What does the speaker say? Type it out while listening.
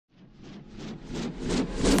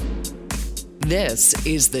This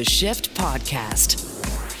is the Shift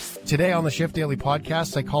Podcast. Today on the Shift Daily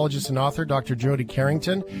Podcast, psychologist and author Dr. Jody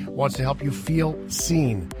Carrington wants to help you feel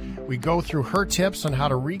seen. We go through her tips on how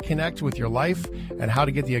to reconnect with your life and how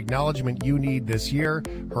to get the acknowledgement you need this year.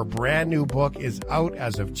 Her brand new book is out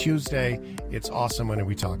as of Tuesday. It's awesome when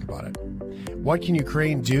we talk about it. What can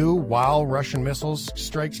Ukraine do while Russian missiles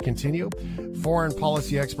strikes continue? Foreign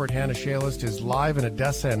policy expert Hannah Shalist is live in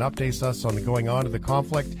Odessa and updates us on the going on of the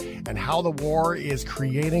conflict and how the war is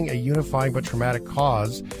creating a unifying but traumatic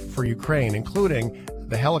cause for Ukraine, including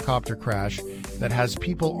the helicopter crash that has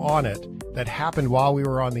people on it that happened while we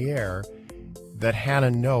were on the air that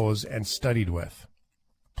Hannah knows and studied with.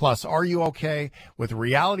 Plus, are you okay with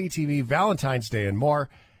reality TV, Valentine's Day, and more?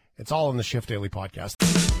 It's all in the Shift Daily Podcast.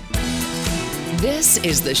 This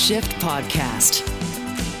is the Shift Podcast.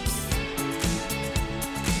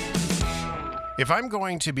 If I'm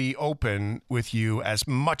going to be open with you as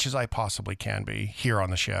much as I possibly can be here on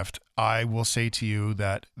the Shift, I will say to you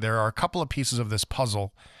that there are a couple of pieces of this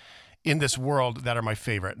puzzle in this world that are my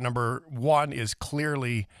favorite. Number one is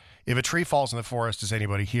clearly, if a tree falls in the forest, is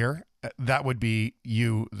anybody here? That would be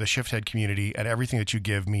you, the Shift Head community, and everything that you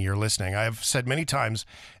give me, your listening. I have said many times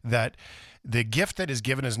that the gift that is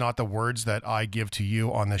given is not the words that I give to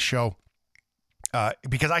you on this show,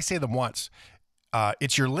 because I say them once.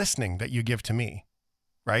 It's your listening that you give to me,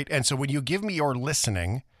 right? And so when you give me your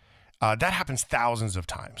listening, that happens thousands of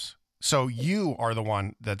times. So you are the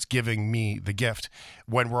one that's giving me the gift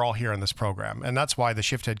when we're all here on this program. And that's why the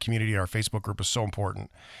Shift Head community in our Facebook group is so important.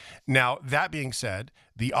 Now, that being said,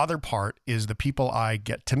 the other part is the people I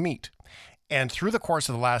get to meet. And through the course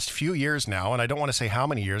of the last few years now, and I don't want to say how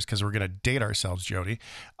many years because we're going to date ourselves, Jody,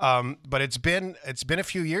 but it's been a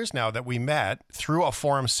few years now that we met through a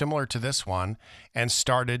forum similar to this one and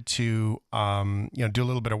started to do a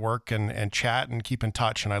little bit of work and chat and keep in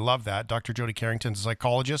touch. And I love that. Dr. Jody Carrington is a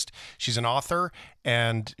psychologist. She's an author,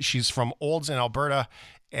 and she's from Olds in Alberta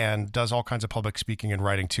and does all kinds of public speaking and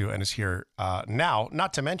writing too, and is here now,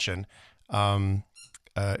 not to mention a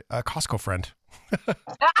Costco friend.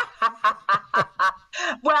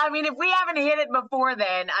 Well, I mean, if we haven't hit it before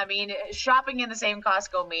then, I mean, shopping in the same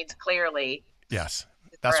Costco means clearly. Yes,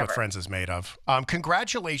 that's forever. what Friends is made of.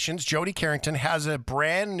 Congratulations. Jody Carrington has a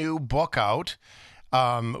brand new book out,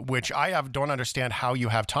 which don't understand how you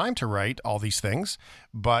have time to write all these things,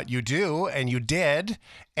 but you do, and you did.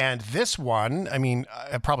 And this one, I mean,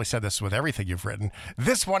 I probably said this with everything you've written.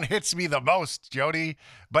 This one hits me the most, Jody,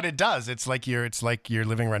 but it does. It's like you're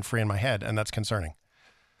living rent free in my head, and that's concerning.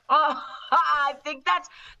 Oh, I think that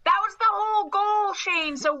was the whole goal,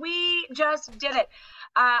 Shane. So we just did it.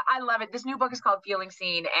 I love it. This new book is called Feeling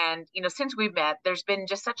Seen. And, since we've met, there's been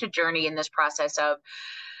just such a journey in this process of,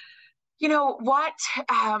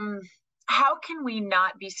 how can we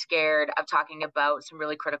not be scared of talking about some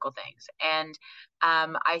really critical things? And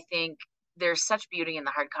I think there's such beauty in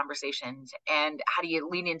the hard conversations. And how do you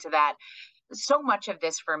lean into that? So much of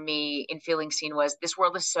this for me in Feeling Seen was this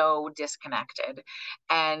world is so disconnected.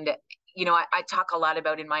 And, I talk a lot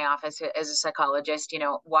about in my office as a psychologist,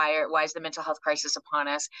 why is the mental health crisis upon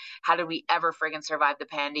us? How did we ever friggin' survive the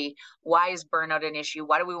pandy? Why is burnout an issue?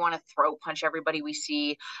 Why do we want to throat punch everybody we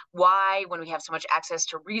see? Why, when we have so much access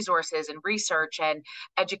to resources and research and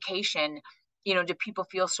education, do people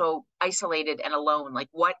feel so isolated and alone? Like,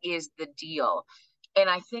 what is the deal? And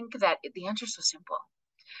I think that the answer is so simple.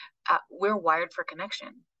 We're wired for connection.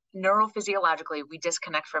 Neurophysiologically, we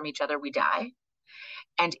disconnect from each other, we die.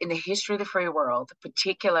 And in the history of the free world,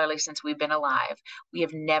 particularly since we've been alive, we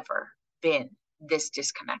have never been this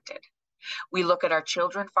disconnected. We look at our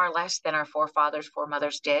children far less than our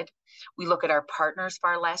foremothers did. We look at our partners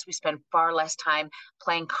far less. We spend far less time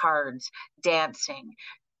playing cards, dancing,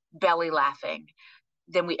 belly laughing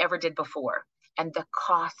than we ever did before. And the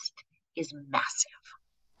cost is massive.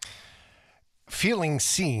 Feeling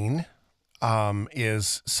seen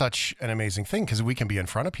is such an amazing thing because we can be in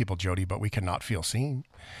front of people, Jody, but we cannot feel seen.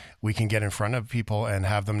 We can get in front of people and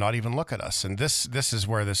have them not even look at us. And this is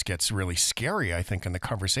where this gets really scary, I think, in the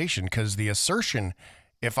conversation, because the assertion,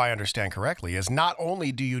 if I understand correctly, is not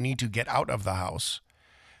only do you need to get out of the house,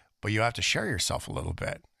 but you have to share yourself a little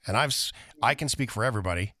bit. And I can speak for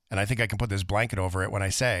everybody, and I think I can put this blanket over it when I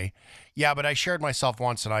say, yeah, but I shared myself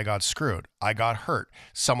once and I got screwed. I got hurt.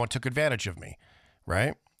 Someone took advantage of me,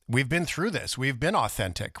 right? We've been through this. We've been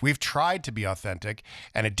authentic. We've tried to be authentic,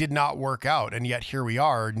 and it did not work out. And yet here we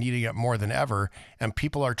are needing it more than ever, and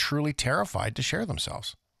people are truly terrified to share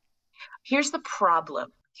themselves. Here's the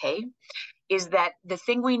problem, okay, is that the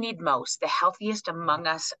thing we need most, the healthiest among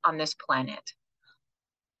us on this planet,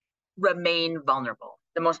 remain vulnerable.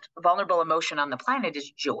 The most vulnerable emotion on the planet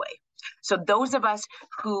is joy. So those of us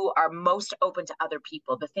who are most open to other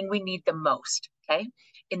people, the thing we need the most, okay,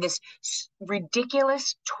 in this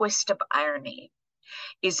ridiculous twist of irony,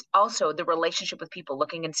 is also the relationship with people,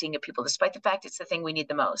 looking and seeing at people, despite the fact it's the thing we need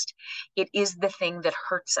the most. It is the thing that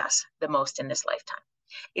hurts us the most in this lifetime.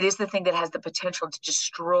 It is the thing that has the potential to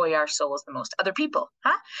destroy our souls the most. Other people,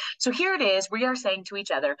 huh? So here it is. We are saying to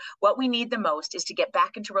each other, what we need the most is to get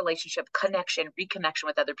back into relationship, connection, reconnection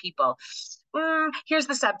with other people. Here's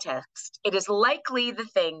the subtext. It is likely the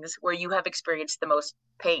things where you have experienced the most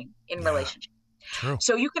pain in relationship. True.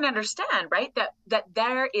 So you can understand, right, that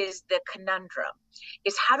there is the conundrum,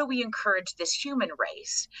 is how do we encourage this human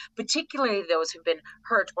race, particularly those who've been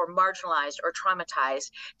hurt or marginalized or traumatized,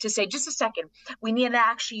 to say, just a second, we need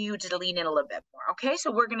actually you to lean in a little bit more, okay?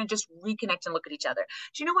 So we're going to just reconnect and look at each other.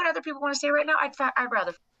 Do you know what other people want to say right now? I'd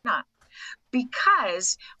rather not.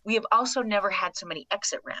 Because we have also never had so many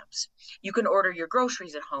exit ramps. You can order your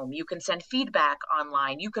groceries at home. You can send feedback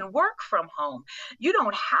online. You can work from home. You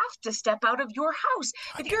don't have to step out of your house.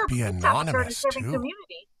 I If you're could be a doctor in a anonymous certain too.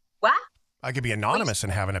 community, what? I could be anonymous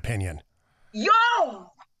and have an opinion.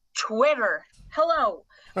 Yo, Twitter, hello.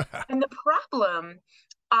 And the problem,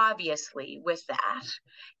 obviously, with that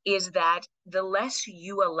is that the less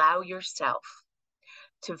you allow yourself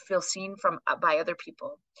to feel seen by other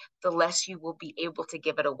people, the less you will be able to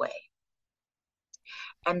give it away.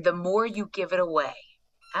 And the more you give it away,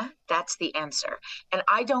 that's the answer. And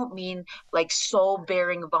I don't mean like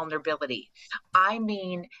soul-bearing vulnerability. I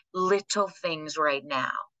mean little things right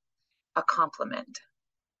now. A compliment,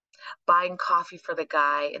 buying coffee for the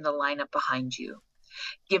guy in the lineup behind you,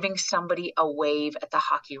 giving somebody a wave at the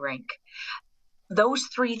hockey rink. Those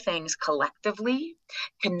three things collectively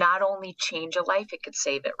can not only change a life, it could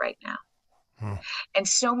save it right now. And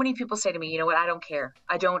so many people say to me, you know what, I don't care.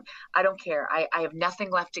 I don't care. I have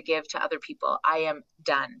nothing left to give to other people. I am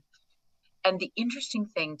done. And the interesting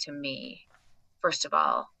thing to me, first of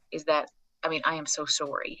all, is that, I am so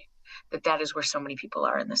sorry that is where so many people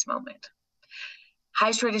are in this moment.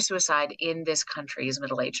 Highest rate of suicide in this country is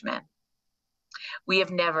middle-aged men. We have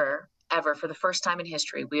never, ever, for the first time in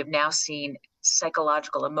history, we have now seen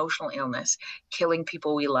psychological, emotional illness killing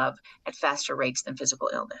people we love at faster rates than physical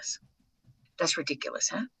illness. That's ridiculous,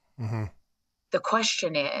 huh? Mm-hmm. The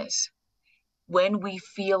question is, when we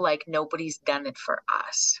feel like nobody's done it for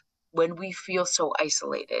us, when we feel so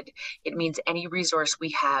isolated, it means any resource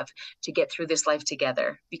we have to get through this life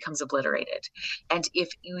together becomes obliterated. And if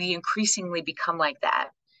we increasingly become like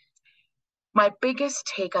that, my biggest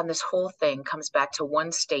take on this whole thing comes back to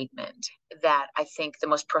one statement that I think the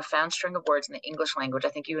most profound string of words in the English language, I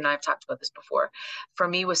think you and I have talked about this before, for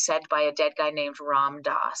me was said by a dead guy named Ram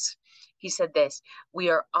Dass. He said this: we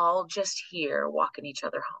are all just here walking each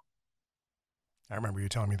other home. I remember you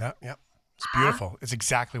telling me that. Yep. It's beautiful. It's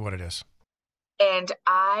exactly what it is. And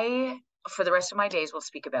I, for the rest of my days, will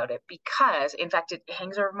speak about it because, in fact, it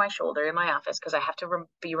hangs over my shoulder in my office because I have to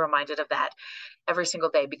be reminded of that every single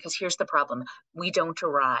day. Because here's the problem. We don't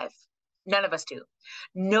arrive. None of us do.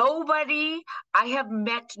 I have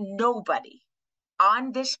met nobody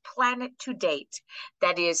on this planet to date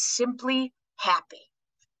that is simply happy.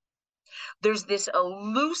 There's this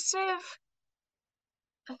elusive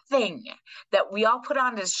thing that we all put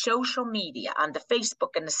on as social media, on the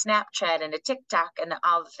Facebook and the Snapchat and the TikTok and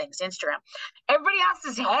all the things, Instagram. Everybody else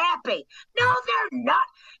is happy. No, they're not.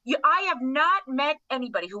 I have not met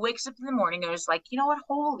anybody who wakes up in the morning and is like, you know what?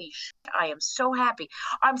 Holy shit, I am so happy.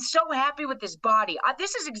 I'm so happy with this body.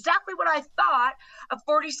 This is exactly what I thought a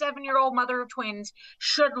 47-year-old mother of twins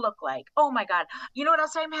should look like. Oh my God. You know what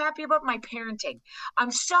else I'm happy about? My parenting.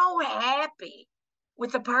 I'm so happy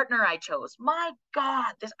with the partner I chose. My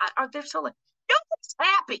God, they're so like, nobody's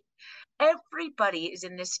happy. Everybody is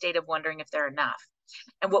in this state of wondering if they're enough.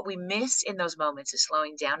 And what we miss in those moments is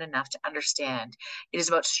slowing down enough to understand it is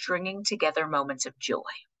about stringing together moments of joy.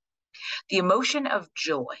 The emotion of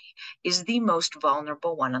joy is the most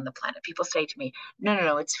vulnerable one on the planet. People say to me,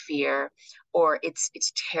 no, it's fear, or it's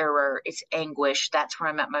terror, it's anguish. That's where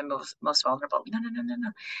I'm at my most vulnerable.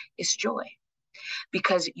 No. It's joy.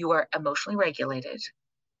 Because you are emotionally regulated,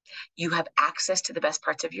 you have access to the best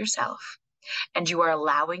parts of yourself, and you are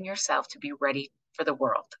allowing yourself to be ready for the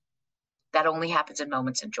world. That only happens in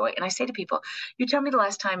moments of joy. And I say to people, you tell me the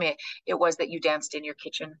last time it was that you danced in your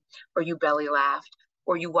kitchen, or you belly laughed,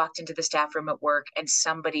 or you walked into the staff room at work and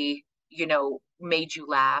somebody, made you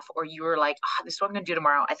laugh, or you were like, this is what I'm going to do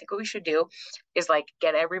tomorrow. I think what we should do is like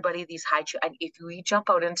get everybody these and if we jump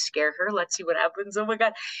out and scare her, let's see what happens. Oh my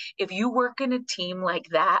God. If you work in a team like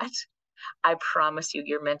that, I promise you,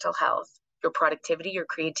 your mental health, your productivity, your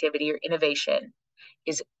creativity, your innovation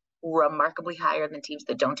is remarkably higher than teams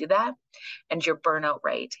that don't do that. And your burnout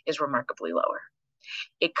rate is remarkably lower.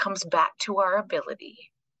 It comes back to our ability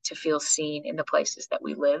to feel seen in the places that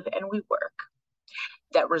we live and we work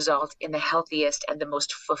that result in the healthiest and the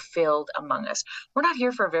most fulfilled among us. We're not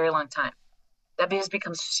here for a very long time. That has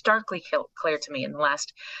become starkly clear to me in the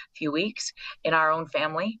last few weeks in our own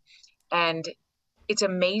family. And it's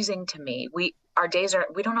amazing to me. We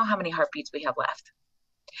don't know how many heartbeats we have left.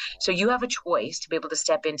 So you have a choice to be able to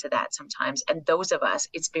step into that sometimes. And those of us,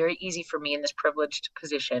 it's very easy for me in this privileged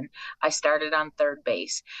position. I started on third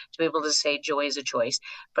base to be able to say joy is a choice.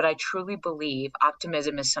 But I truly believe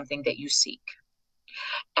optimism is something that you seek.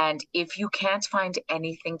 And if you can't find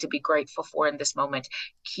anything to be grateful for in this moment,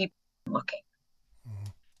 keep looking.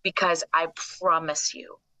 Because I promise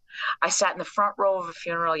you, I sat in the front row of a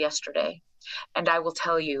funeral yesterday, and I will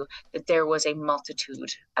tell you that there was a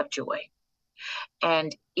multitude of joy.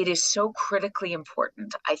 And it is so critically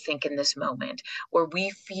important, I think, in this moment where we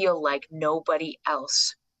feel like nobody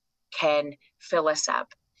else can fill us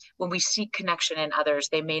up. When we seek connection in others,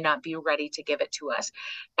 they may not be ready to give it to us.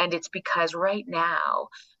 And it's because right now,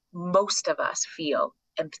 most of us feel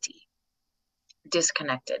empty,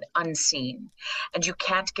 disconnected, unseen, and you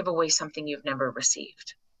can't give away something you've never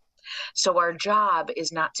received. So our job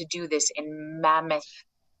is not to do this in mammoth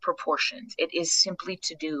proportions. It is simply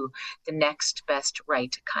to do the next best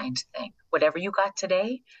right kind thing. Whatever you got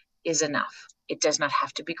today is enough. It does not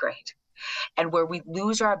have to be great. And where we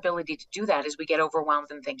lose our ability to do that is we get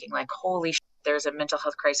overwhelmed in thinking like, holy shit, there's a mental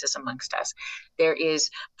health crisis amongst us. There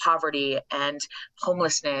is poverty and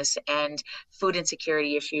homelessness and food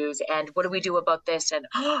insecurity issues. And what do we do about this? And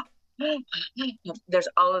there's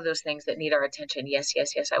all of those things that need our attention. Yes,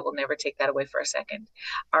 yes, yes. I will never take that away for a second.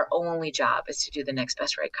 Our only job is to do the next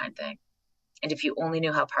best right kind thing. And if you only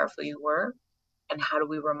knew how powerful you were, and how do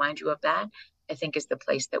we remind you of that, I think is the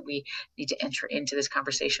place that we need to enter into this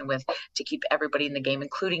conversation with to keep everybody in the game,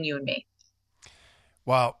 including you and me.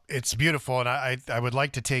 Well, it's beautiful. And I would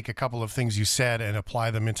like to take a couple of things you said and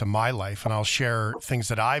apply them into my life. And I'll share things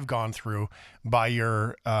that I've gone through by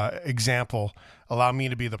your example. Allow me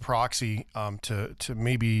to be the proxy to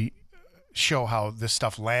maybe show how this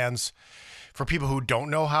stuff lands for people who don't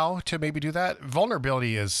know how to maybe do that.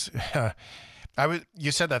 Vulnerability is,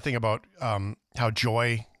 you said that thing about how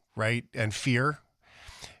joy, right, and fear.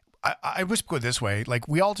 I would put it this way, like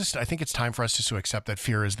I think it's time for us just to accept that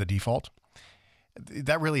fear is the default.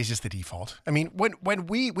 That really is just the default. I mean, when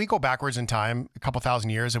we go backwards in time, a couple thousand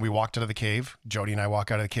years, and we walked out of the cave, Jody and I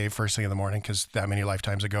walk out of the cave first thing in the morning because that many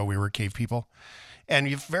lifetimes ago we were cave people. And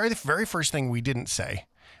the very first thing we didn't say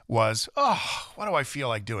was, oh, what do I feel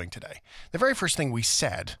like doing today? The very first thing we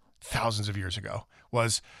said thousands of years ago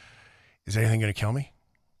was, is anything going to kill me?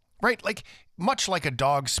 Right? Like, much like a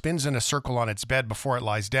dog spins in a circle on its bed before it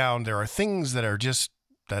lies down, there are things that are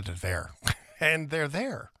there. And they're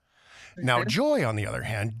there. Now, joy, on the other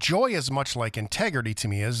hand, joy is much like integrity to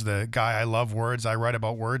me. As the guy, I love words. I write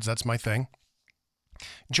about words. That's my thing.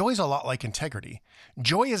 Joy is a lot like integrity.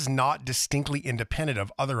 Joy is not distinctly independent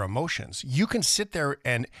of other emotions. You can sit there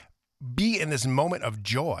and be in this moment of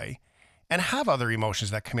joy and have other emotions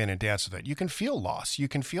that come in and dance with it. You can feel loss. You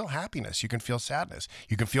can feel happiness. You can feel sadness.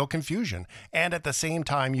 You can feel confusion. And at the same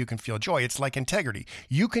time, you can feel joy. It's like integrity.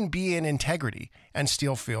 You can be in integrity and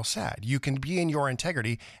still feel sad. You can be in your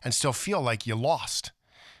integrity and still feel like you lost,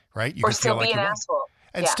 right? You or can still feel like be an you asshole.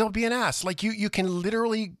 and still be an ass. Like you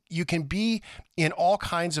can be in all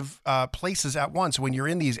kinds of places at once when you're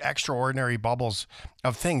in these extraordinary bubbles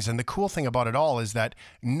of things. And the cool thing about it all is that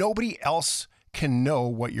nobody else can know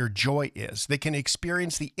what your joy is. They can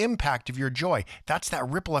experience the impact of your joy. That's that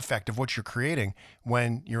ripple effect of what you're creating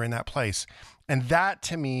when you're in that place. And that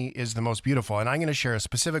to me is the most beautiful. And I'm going to share a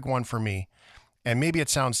specific one for me. And maybe it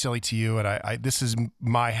sounds silly to you. And this is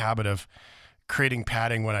my habit of creating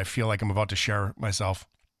padding when I feel like I'm about to share myself.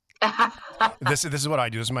 This is what I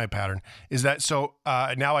do. This is my pattern. Is that so?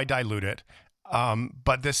 Now I dilute it.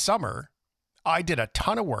 But this summer, I did a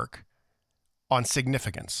ton of work on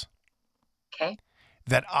significance. Okay.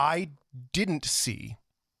 That I didn't see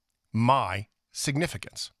my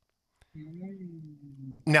significance.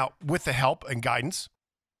 Now, with the help and guidance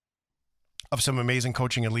of some amazing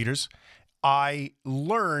coaching and leaders, I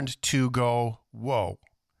learned to go, whoa,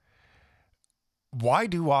 why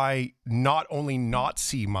do I not only not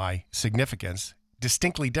see my significance,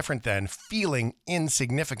 distinctly different than feeling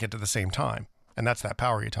insignificant at the same time? And that's that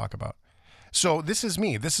power you talk about. So this is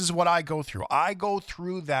me. This is what I go through. I go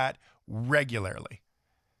through that regularly.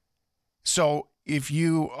 So if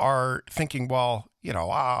you are thinking, well,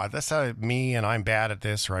 that's me and I'm bad at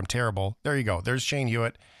this or I'm terrible, there you go. There's Shane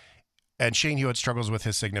Hewitt. And Shane Hewitt struggles with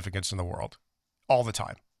his significance in the world all the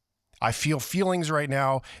time. I feel feelings right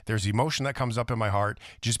now. There's emotion that comes up in my heart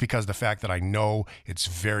just because of the fact that I know it's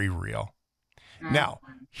very real. Now,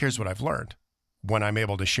 here's what I've learned. When I'm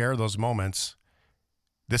able to share those moments,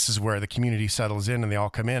 this is where the community settles in and they all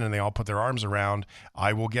come in and they all put their arms around.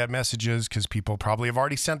 I will get messages because people probably have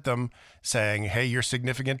already sent them saying, hey, you're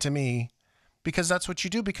significant to me, because that's what you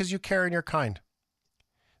do, because you care and you're kind.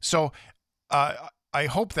 So I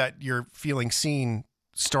hope that your feeling seen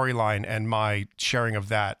storyline and my sharing of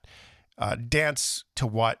that dance to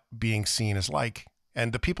what being seen is like.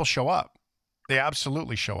 And the people show up. They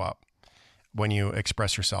absolutely show up when you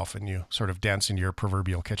express yourself and you sort of dance in your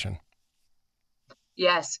proverbial kitchen.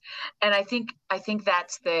 Yes. And I think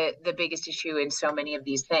that's the biggest issue in so many of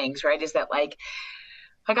these things, right? Is that like,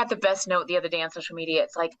 I got the best note the other day on social media.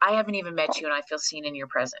 It's like, I haven't even met you and I feel seen in your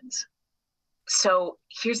presence. So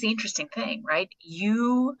here's the interesting thing, right?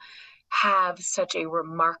 You have such a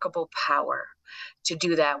remarkable power to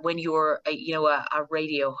do that when you're a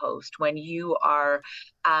radio host, when you are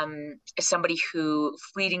somebody who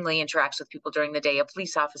fleetingly interacts with people during the day, a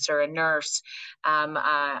police officer, a nurse, a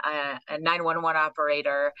 911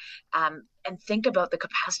 operator, and think about the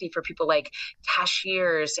capacity for people like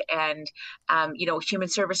cashiers and human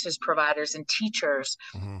services providers and teachers.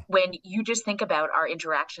 Mm-hmm. When you just think about our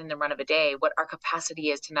interaction in the run of a day, what our capacity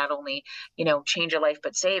is to not only change a life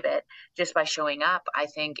but save it just by showing up, I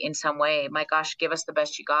think in some way, my gosh, give us the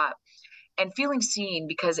best you got. And feeling seen,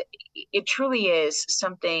 because it truly is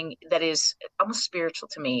something that is almost spiritual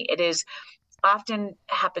to me. It is often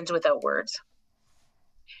happens without words.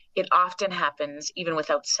 It often happens even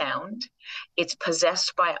without sound. It's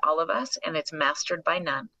possessed by all of us and it's mastered by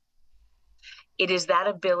none. It is that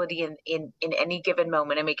ability in any given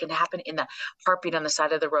moment. I mean, it can happen in the heartbeat on the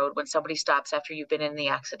side of the road when somebody stops after you've been in the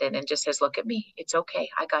accident and just says, look at me. It's okay.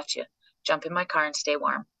 I got you. Jump in my car and stay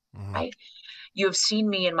warm. Mm-hmm. Right? You have seen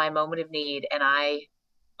me in my moment of need and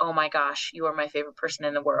oh my gosh, you are my favorite person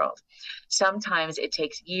in the world. Sometimes it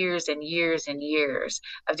takes years and years and years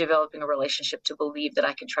of developing a relationship to believe that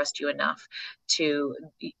I can trust you enough to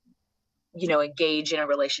engage in a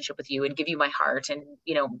relationship with you and give you my heart and,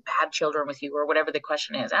 have children with you or whatever the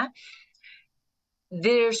question is.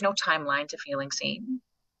 There's no timeline to feeling seen.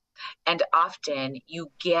 And often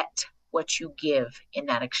you get what you give in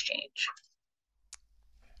that exchange.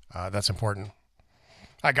 That's important.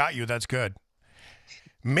 I got you. That's good.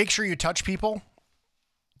 Make sure you touch people.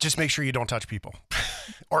 Just make sure you don't touch people.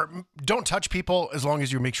 Or don't touch people as long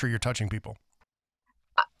as you make sure you're touching people.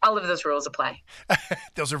 All of those rules apply.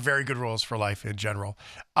 Those are very good rules for life in general.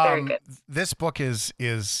 Very good. This book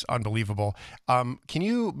is unbelievable. Can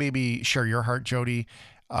you maybe share your heart, Jody?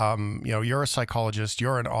 You're a psychologist,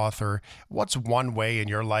 you're an author. What's one way in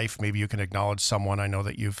your life, maybe you can acknowledge someone? I know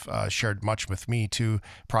that you've shared much with me too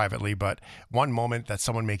privately, but one moment that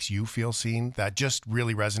someone makes you feel seen that just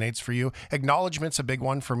really resonates for you. Acknowledgement's a big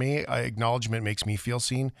one for me. Acknowledgement makes me feel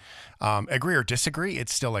seen. Agree or disagree,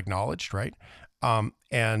 it's still acknowledged, right?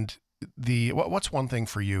 And what's one thing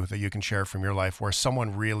for you that you can share from your life where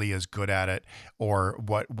someone really is good at it, or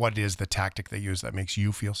what is the tactic they use that makes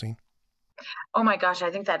you feel seen? Oh my gosh, I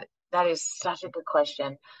think that is such a good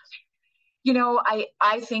question.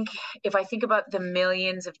 I think if I think about the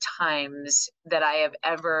millions of times that I have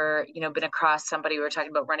ever, been across somebody, we were talking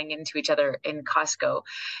about running into each other in Costco,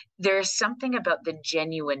 there's something about the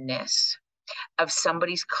genuineness of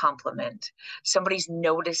somebody's compliment, somebody's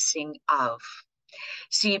noticing of.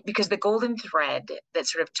 See, because the golden thread that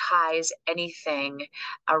sort of ties anything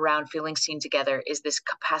around feeling seen together is this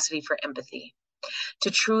capacity for empathy. To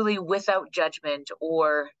truly, without judgment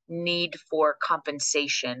or need for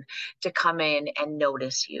compensation, to come in and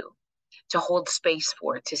notice you, to hold space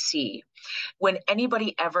for, to see. When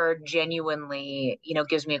anybody ever genuinely,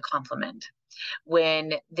 gives me a compliment,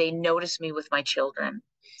 when they notice me with my children,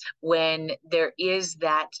 when there is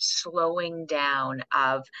that slowing down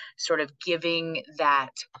of sort of giving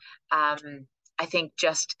that, I think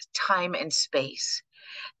just time and space,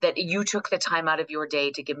 that you took the time out of your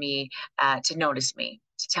day to give me, to notice me,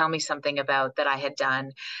 to tell me something about that I had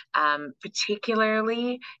done.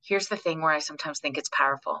 Particularly, here's the thing where I sometimes think it's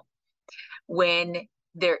powerful. When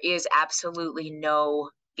there is absolutely no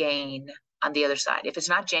gain on the other side. If it's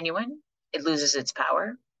not genuine, it loses its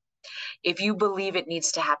power. If you believe it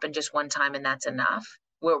needs to happen just one time and that's enough,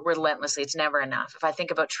 relentlessly, it's never enough. If I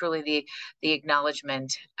think about truly the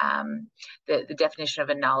acknowledgement, the definition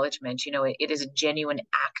of acknowledgement, it is a genuine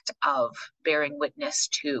act of bearing witness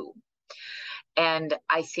to. And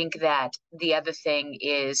I think that the other thing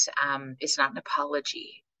is, it's not an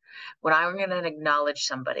apology, When I'm going to acknowledge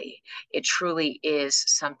somebody, it truly is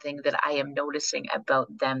something that I am noticing about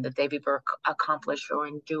them that they've either accomplished or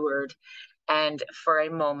endured. And for a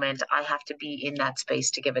moment, I have to be in that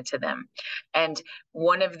space to give it to them. And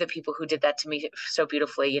one of the people who did that to me so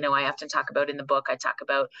beautifully, I often talk about in the book, I talk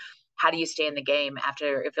about how do you stay in the game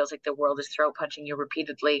after it feels like the world is throat punching you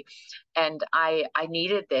repeatedly. And I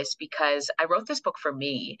needed this because I wrote this book for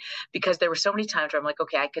me, because there were so many times where I'm like,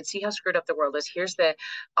 okay, I could see how screwed up the world is. Here's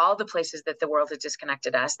all the places that the world has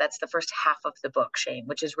disconnected us. That's the first half of the book, Shane,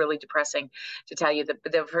 which is really depressing to tell you.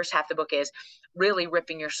 The first half of the book is really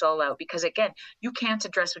ripping your soul out, because again, you can't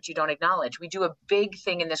address what you don't acknowledge. We do a big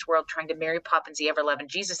thing in this world trying to Mary Poppins the ever-loving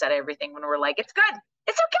Jesus out of everything when we're like, it's good,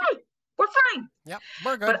 it's okay, we're fine. Yep,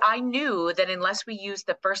 we're good. But I knew that unless we used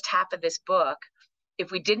the first half of this book,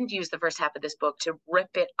 if we didn't use the first half of this book to rip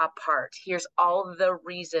it apart, here's all the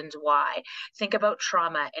reasons why. Think about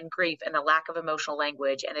trauma and grief and a lack of emotional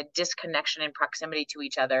language and a disconnection in proximity to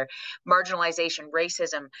each other. Marginalization,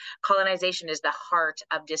 racism, colonization is the heart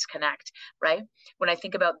of disconnect, right? When I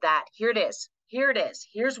think about that, here it is.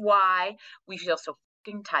 Here's why we feel so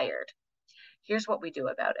fucking tired. Here's what we do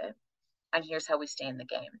about it. And here's how we stay in the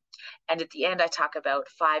game. And at the end, I talk about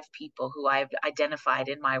 5 people who I've identified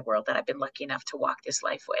in my world that I've been lucky enough to walk this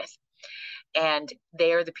life with. And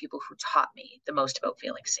they are the people who taught me the most about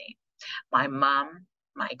feeling seen. My mom,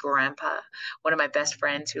 my grandpa, one of my best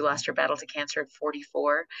friends who lost her battle to cancer at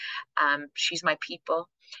 44. She's my people.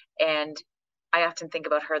 And I often think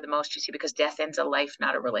about her the most, you see, because death ends a life,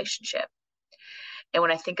 not a relationship. And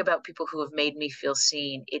when I think about people who have made me feel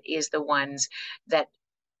seen, it is the ones that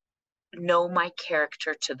know my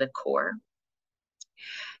character to the core.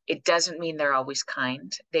 It doesn't mean they're always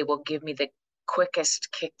kind. They will give me the quickest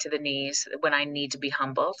kick to the knees when I need to be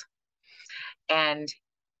humbled. And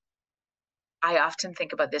I often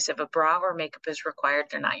think about this. If a bra or makeup is required,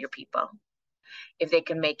 they're not your people. If they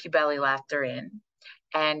can make you belly laugh, they're in.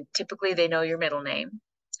 And typically they know your middle name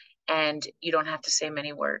and you don't have to say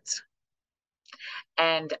many words.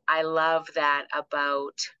 And I love that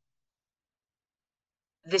about,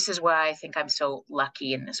 this is why I think I'm so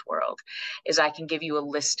lucky in this world, is I can give you a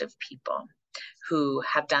list of people who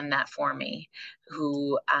have done that for me,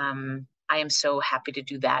 who I am so happy to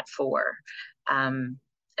do that for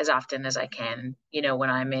as often as I can, when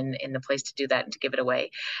I'm in the place to do that and to give it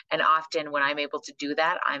away. And often when I'm able to do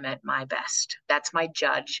that, I'm at my best. That's my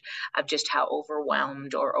judge of just how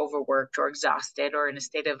overwhelmed or overworked or exhausted or in a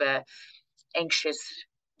state of a anxious,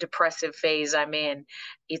 depressive phase I'm in.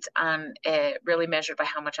 It's really measured by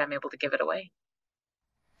how much I'm able to give it away.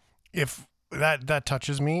 If that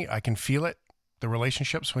touches me, I can feel it. The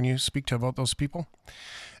relationships when you speak to about those people.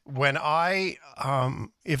 When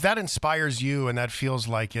if that inspires you and that feels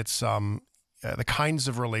like it's the kinds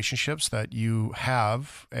of relationships that you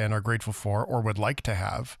have and are grateful for or would like to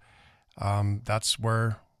have, that's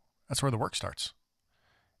where the work starts.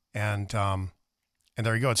 And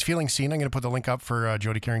there you go. It's Feeling Seen. I'm going to put the link up for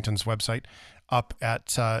Jody Carrington's website up at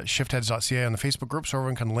shiftheads.ca on the Facebook group so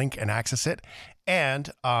everyone can link and access it. And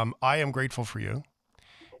I am grateful for you.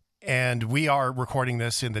 And we are recording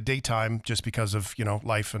this in the daytime just because of,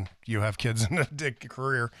 life, and you have kids and a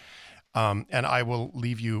career. And I will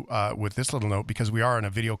leave you with this little note, because we are on a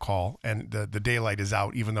video call and the daylight is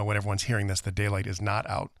out, even though when everyone's hearing this, the daylight is not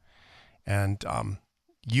out. And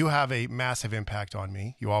you have a massive impact on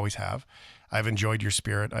me. You always have. I've enjoyed your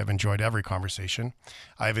spirit. I've enjoyed every conversation.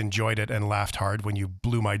 I've enjoyed it and laughed hard when you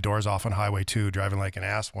blew my doors off on Highway 2 driving like an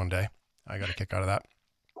ass one day. I got a kick out of that.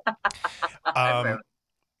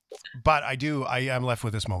 But I am left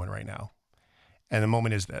with this moment right now. And the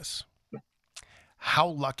moment is this. How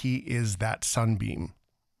lucky is that sunbeam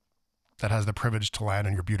that has the privilege to land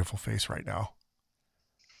on your beautiful face right now?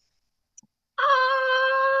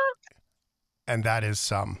 And that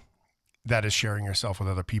is sharing yourself with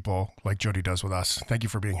other people like Jody does with us. Thank you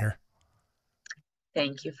for being here.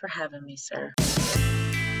 Thank you for having me, sir.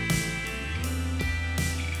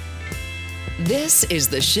 This is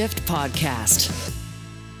the Shift Podcast.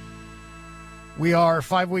 We are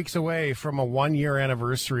 5 weeks away from a 1-year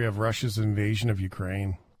anniversary of Russia's invasion of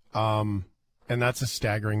Ukraine. And that's a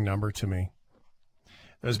staggering number to me.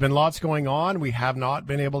 There's been lots going on. We have not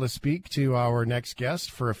been able to speak to our next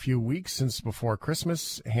guest for a few weeks since before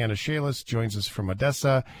Christmas. Hannah Shalis joins us from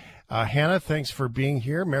Odessa. Hannah, thanks for being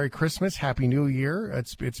here. Merry Christmas. Happy New Year.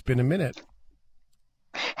 It's been a minute.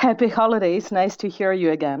 Happy holidays. Nice to hear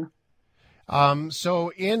you again.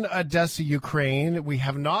 So in Odessa, Ukraine, we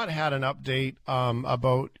have not had an update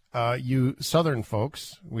about you southern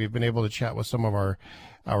folks. We've been able to chat with some of our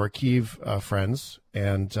Kyiv friends,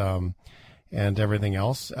 and and everything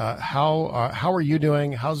else. How are you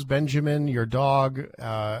doing? How's Benjamin, your dog?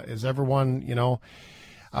 Is everyone,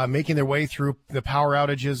 making their way through the power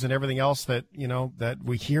outages and everything else that, that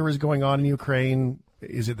we hear is going on in Ukraine?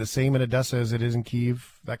 Is it the same in Odessa as it is in Kyiv?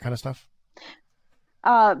 That kind of stuff?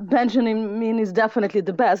 Benjamin is definitely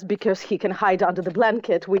the best because he can hide under the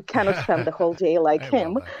blanket. We cannot spend the whole day like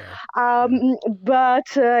him.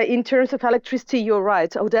 But in terms of electricity, you're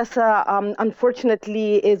right. Odessa,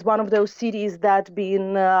 unfortunately, is one of those cities that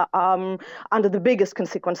been under the biggest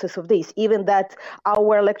consequences of this. Even that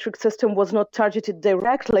our electric system was not targeted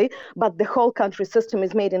directly, but the whole country system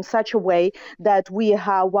is made in such a way that we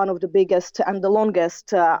have one of the biggest and the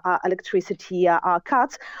longest electricity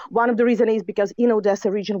cuts. One of the reasons is because in Odessa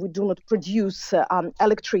region, we do not produce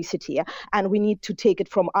electricity, and we need to take it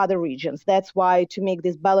from other regions. That's why, to make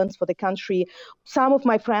this balance for the country, some of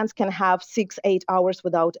my friends can have 6-8 hours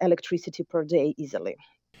without electricity per day easily.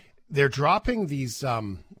 They're dropping these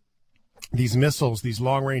missiles, these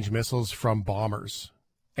long-range missiles from bombers,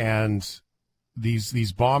 and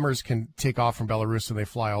these bombers can take off from Belarus and they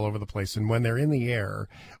fly all over the place. And when they're in the air,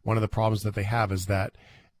 one of the problems that they have is that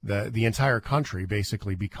the entire country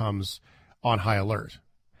basically becomes on high alert.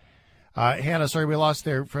 Hannah, sorry, we lost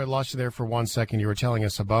you there for 1 second. You were telling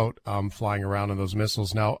us about flying around on those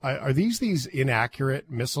missiles. Now, are these inaccurate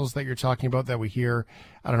missiles that you're talking about that we hear?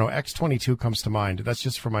 I don't know, X-22 comes to mind. That's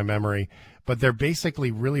just from my memory. But they're basically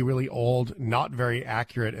really, really old, not very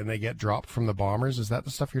accurate, and they get dropped from the bombers. Is that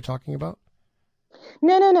the stuff you're talking about?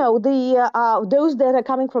 No. Those that are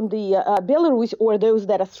coming from the Belarus, or those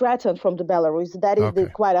that are threatened from the Belarus, that is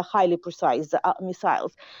quite a highly precise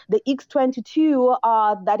missiles. The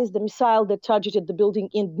X-22, that is the missile that targeted the building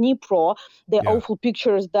in Dnipro. The awful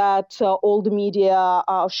pictures that all the media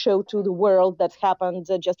showed to the world that happened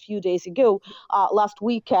just a few days ago, last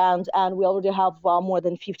weekend, and we already have more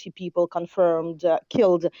than 50 people confirmed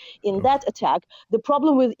killed in that attack. The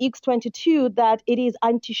problem with X-22 that it is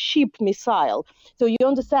anti-ship missile. So you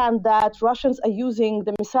understand that Russians are using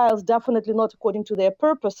the missiles definitely not according to their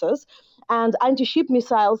purposes. And anti-ship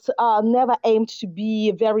missiles are never aimed to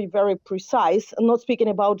be very, very precise. I'm not speaking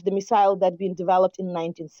about the missile that been developed in the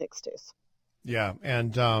 1960s. Yeah,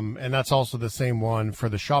 and that's also the same one for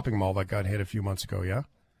the shopping mall that got hit a few months ago, yeah?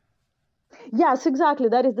 Yes, exactly.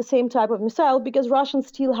 That is the same type of missile because Russians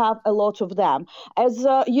still have a lot of them. As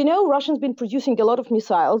you know, Russians been producing a lot of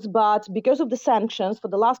missiles, but because of the sanctions for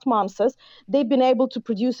the last months, they've been able to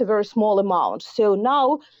produce a very small amount. So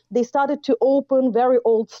now they started to open very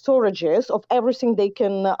old storages of everything they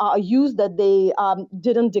can use that they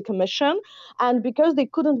didn't decommission. And because they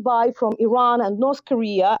couldn't buy from Iran and North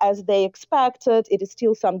Korea as they expected, it is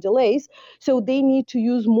still some delays. So they need to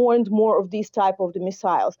use more and more of these type of the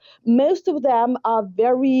missiles. Most of them are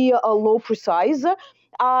very low precise.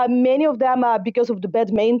 Many of them, because of the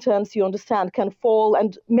bad maintenance, you understand, can fall,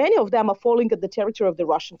 and many of them are falling at the territory of the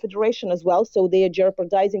Russian Federation as well, so they are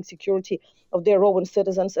jeopardizing security of their own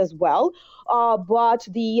citizens as well. But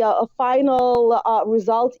the final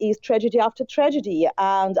result is tragedy after tragedy,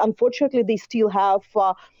 and unfortunately, they still have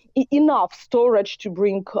enough storage to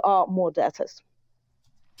bring more deaths.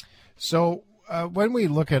 So when we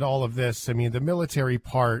look at all of this, I mean, the military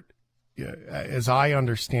part, as I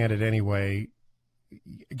understand it anyway,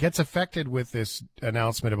 gets affected with this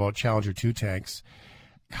announcement about Challenger 2 tanks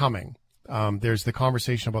coming. There's the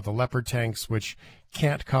conversation about the Leopard tanks, which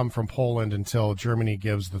can't come from Poland until Germany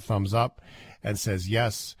gives the thumbs up and says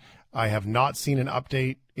yes. I have not seen an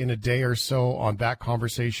update in a day or so on that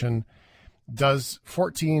conversation. Does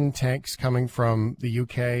 14 tanks coming from the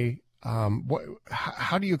UK,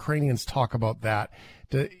 how do Ukrainians talk about that?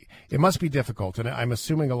 It must be difficult, and I'm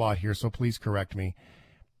assuming a lot here, so please correct me.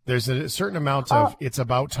 There's a certain amount of it's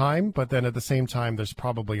about time, but then at the same time, there's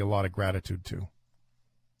probably a lot of gratitude too.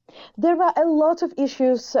 There are a lot of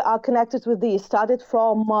issues connected with this. Started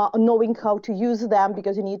from knowing how to use them,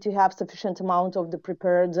 because you need to have sufficient amount of the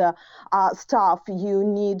prepared stuff. You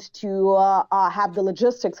need to have the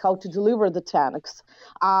logistics, how to deliver the tanks,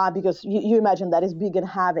 because you imagine that is big and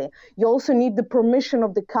heavy. You also need the permission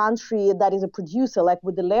of the country that is a producer, like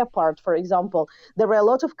with the Leopard, for example. There are a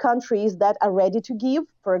lot of countries that are ready to give,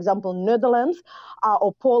 for example, Netherlands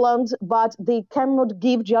or Poland, but they cannot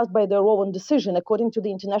give just by their own decision. According to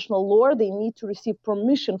the international law, they need to receive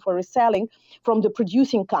permission for reselling from the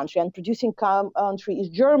producing country. And producing country is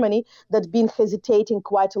Germany, that's been hesitating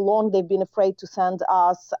quite long. They've been afraid to send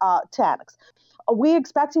us tanks. We're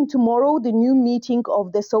expecting tomorrow the new meeting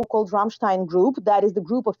of the so-called Rammstein group. That is the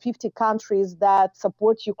group of 50 countries that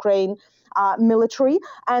support Ukraine military.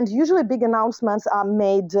 And usually big announcements are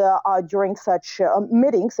made during such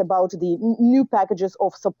meetings about the new packages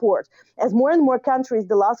of support. As more and more countries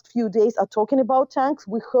the last few days are talking about tanks,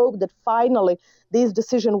 we hope that finally this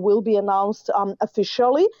decision will be announced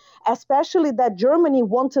officially, especially that Germany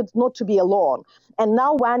wanted not to be alone. And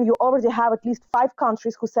now when you already have at least 5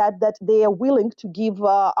 countries who said that they are willing to give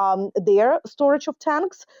their storage of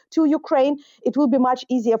tanks to Ukraine, it will be much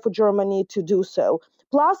easier for Germany to do so.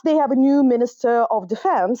 Plus, they have a new Minister of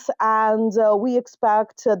Defense, and we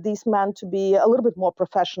expect this man to be a little bit more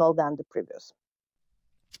professional than the previous.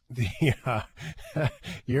 Yeah,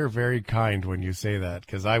 you're very kind when you say that,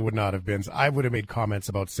 because I would not have been. I would have made comments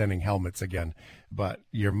about sending helmets again, but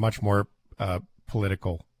you're much more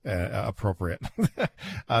political appropriate.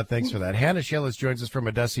 Thanks for that. Hannah Shelas joins us from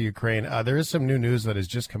Odessa, Ukraine. There is some new news that has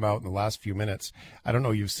just come out in the last few minutes. I don't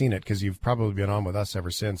know you've seen it because you've probably been on with us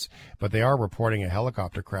ever since, but they are reporting a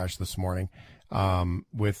helicopter crash this morning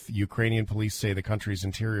with Ukrainian police say the country's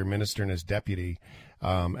interior minister and his deputy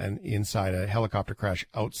and inside a helicopter crash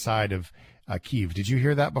outside of Kyiv. Did you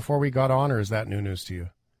hear that before we got on, or is that new news to you?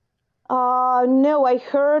 No, I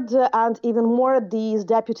heard, and even more, the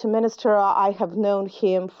deputy minister, I have known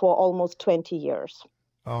him for almost 20 years.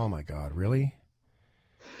 Oh, my God, really?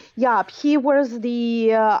 Yeah, he was the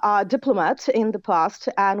diplomat in the past,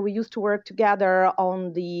 and we used to work together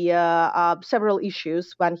on the several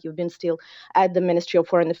issues when he'd been still at the Ministry of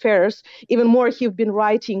Foreign Affairs. Even more, he'd been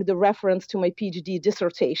writing the reference to my PhD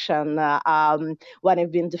dissertation when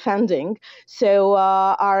I've been defending.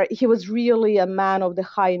 So he was really a man of the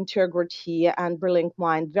high integrity and brilliant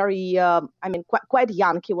mind. Very, quite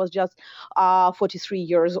young. He was just 43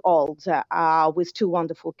 years old with 2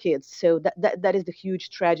 wonderful kids. So that is the huge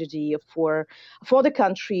tragedy for the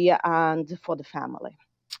country and for the family.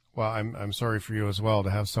 Well, I'm sorry for you as well to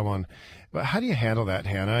have someone. But how do you handle that,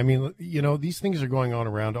 Hannah? I mean, you know, these things are going on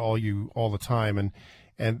around all the time,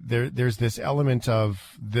 and there's this element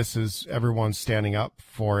of this is everyone standing up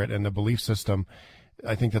for it, and the belief system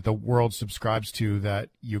I think that the world subscribes to, that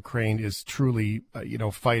Ukraine is truly,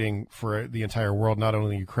 fighting for the entire world, not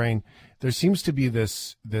only Ukraine. There seems to be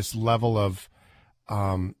this level of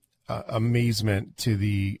amazement to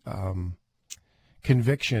the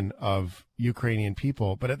conviction of Ukrainian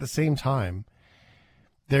people, but at the same time,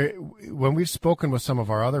 when we've spoken with some of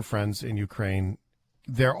our other friends in Ukraine,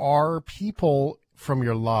 there are people from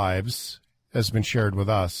your lives, as been shared with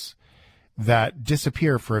us, that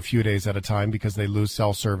disappear for a few days at a time because they lose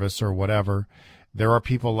cell service or whatever. There are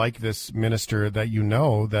people like this minister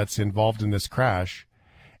that that's involved in this crash,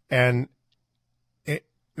 and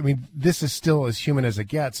this is still as human as it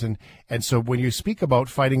gets. And so when you speak about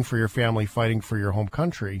fighting for your family, fighting for your home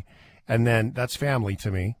country, and then that's family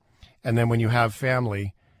to me. And then when you have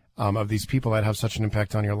family of these people that have such an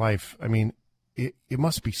impact on your life, I mean, it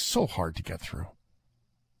must be so hard to get through.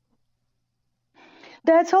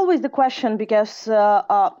 That's always the question, because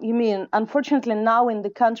unfortunately now in the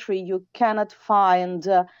country you cannot find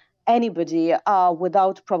anybody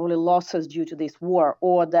without probably losses due to this war,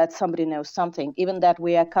 or that somebody knows something, even that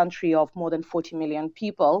we are a country of more than 40 million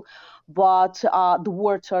people, but the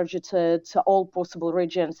war targeted all possible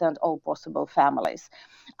regions and all possible families.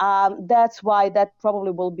 That's why that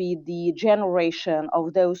probably will be the generation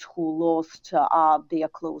of those who lost their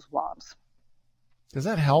close ones. Does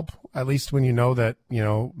that help, at least when you know that,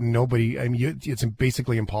 nobody, it's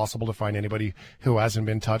basically impossible to find anybody who hasn't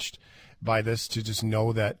been touched by this, to just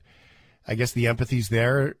know that, I guess the empathy's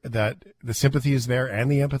there, that the sympathy is there and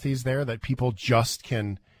the empathy is there, that people they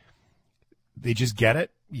just get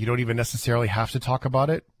it. You don't even necessarily have to talk about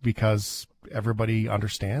it because everybody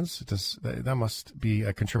understands. That must be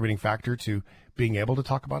a contributing factor to being able to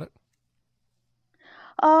talk about it.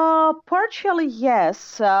 Partially,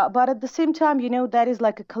 yes, but at the same time, that is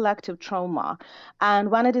like a collective trauma.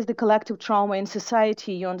 And when it is the collective trauma in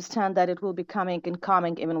society, you understand that it will be coming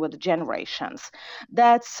even with the generations.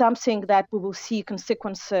 That's something that we will see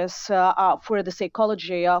consequences for the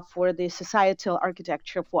psychology, for the societal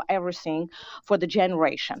architecture, for everything, for the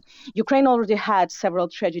generation. Ukraine already had several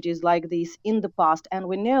tragedies like this in the past, and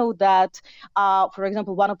we know that, for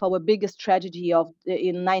example, one of our biggest tragedy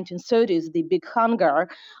in 1930s, the Big Hunger,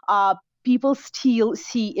 people still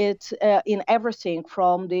see it in everything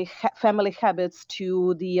from the family habits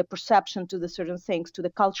to the perception to the certain things to the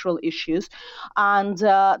cultural issues. And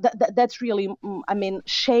that's really,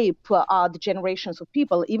 shape the generations of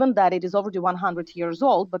people, even that it is already 100 years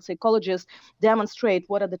old. But psychologists demonstrate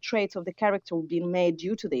what are the traits of the character being made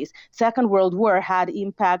due to this. Second World War had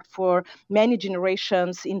impact for many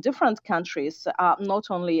generations in different countries,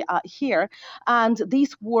 not only here. And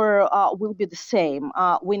this war will be the same.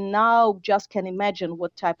 We now now just can imagine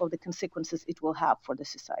what type of the consequences it will have for the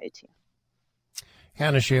society.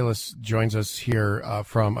 Hannah Shalis joins us here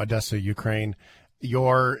from Odessa, Ukraine.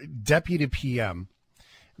 Your deputy PM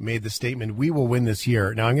made the statement, "We will win this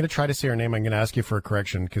year." Now, I'm going to try to say her name. I'm going to ask you for a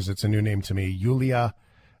correction because it's a new name to me. Yulia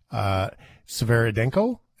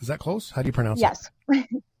Sviridenko. Is that close? How do you pronounce it? Yes.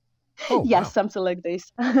 Oh, yes, wow. Something like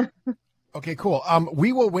this. Okay, cool.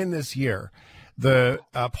 We will win this year. The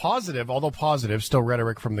positive, although positive, still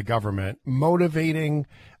rhetoric from the government, motivating.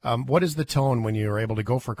 What is the tone when you're able to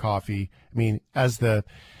go for coffee? I mean, as the,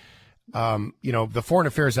 the foreign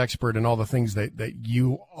affairs expert and all the things that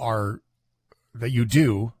you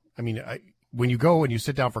do. I mean, when you go and you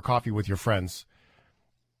sit down for coffee with your friends,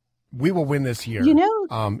 we will win this year.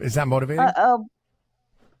 Is that motivating?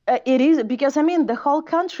 It is, because the whole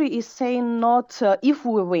country is saying not if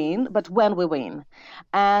we win, but when we win.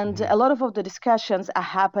 And a lot of the discussions are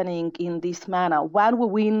happening in this manner. When we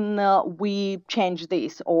win, we change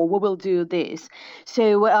this, or we will do this.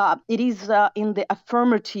 So it is in the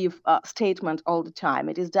affirmative statement all the time.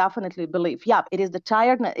 It is definitely belief. Yeah, it is the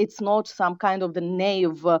tiredness. It's not some kind of the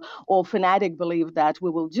naive or fanatic belief that we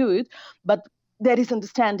will do it, but there is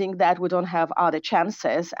understanding that we don't have other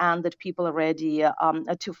chances and that people are ready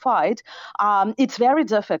to fight. It's very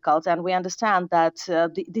difficult, and we understand that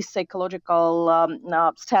this psychological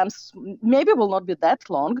stance maybe will not be that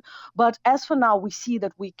long, but as for now, we see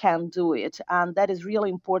that we can do it, and that is really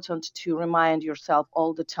important to remind yourself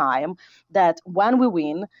all the time that when we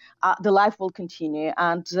win, the life will continue,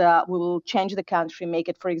 and we will change the country, make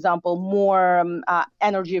it, for example, more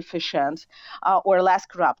energy efficient or less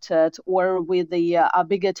corrupted, or with the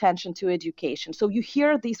big attention to education. So you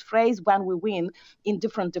hear this phrase, when we win, in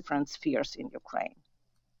different spheres in Ukraine.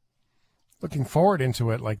 Looking forward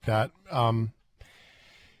into it like that.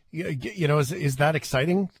 Is that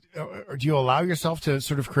exciting? Or do you allow yourself to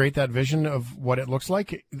sort of create that vision of what it looks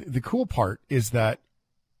like? The cool part is that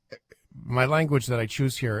my language that I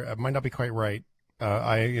choose here might not be quite right.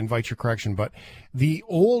 I invite your correction, but the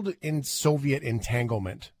old Soviet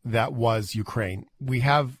entanglement that was Ukraine, we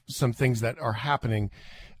have some things that are happening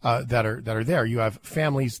that are there. You have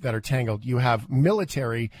families that are tangled. You have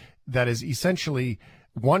military that is essentially,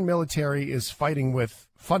 one military is fighting with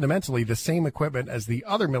fundamentally the same equipment as the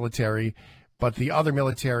other military, but the other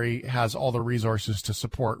military has all the resources to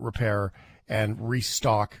support, repair, and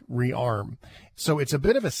restock, rearm. So it's a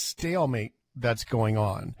bit of a stalemate that's going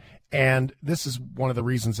on. And this is one of the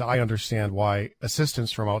reasons I understand why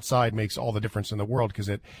assistance from outside makes all the difference in the world, because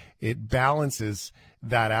it balances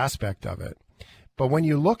that aspect of it. But when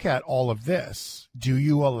you look at all of this, do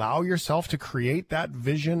you allow yourself to create that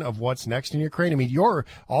vision of what's next in Ukraine? I mean, you're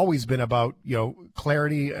always been about,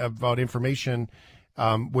 clarity, about information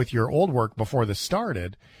with your old work before this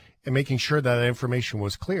started, and making sure that information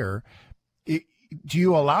was clear. Do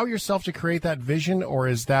you allow yourself to create that vision, or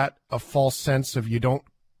is that a false sense of you don't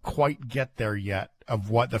quite get there yet of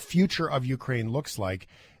what the future of Ukraine looks like?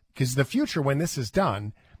 Because the future, when this is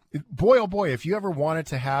done, boy, oh boy, if you ever wanted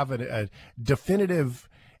to have a definitive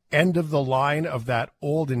end of the line of that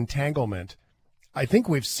old entanglement, I think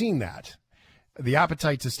we've seen that. The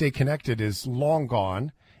appetite to stay connected is long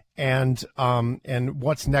gone, and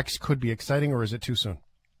what's next could be exciting, or is it too soon?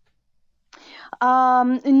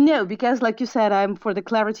 No, because like you said, I'm for the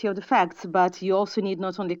clarity of the facts, but you also need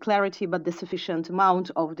not only clarity, but the sufficient amount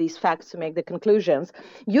of these facts to make the conclusions.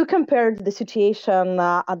 You compared the situation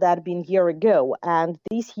that been a year ago, and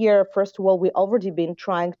this year, first of all, we already been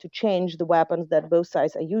trying to change the weapons that both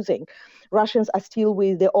sides are using. Russians are still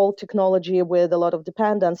with the old technology with a lot of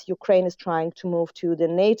dependence. Ukraine is trying to move to the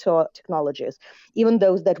NATO technologies, even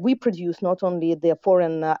those that we produce, not only the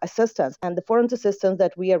foreign assistance. And the foreign assistance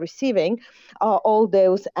that we are receiving, all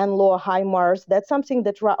those NLAW HIMARS, that's something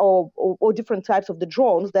that, or different types of the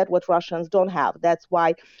drones, that what Russians don't have. That's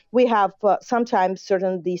why we have sometimes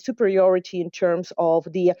certain the superiority in terms of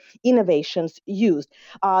the innovations used.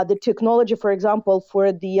 The technology, for example,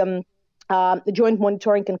 for the joint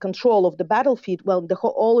monitoring and control of the battlefield, well, the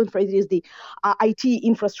whole is the IT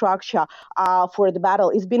infrastructure for the battle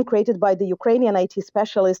is being created by the Ukrainian IT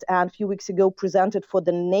specialist, and a few weeks ago presented for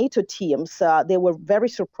the NATO teams. They were very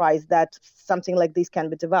surprised that something like this can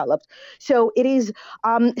be developed. So it is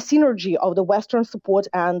synergy of the Western support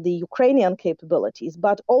and the Ukrainian capabilities,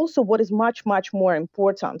 but also what is much, much more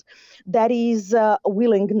important, that is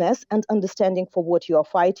willingness and understanding for what you are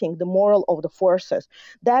fighting, the moral of the forces.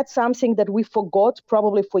 That's something that we forgot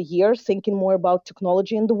probably for years, thinking more about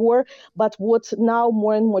technology in the war. But what now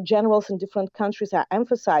more and more generals in different countries are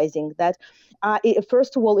emphasizing, that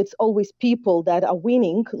First of all, it's always people that are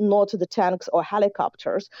winning, not the tanks or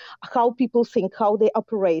helicopters. How people think, how they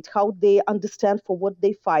operate, how they understand for what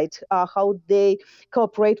they fight, how they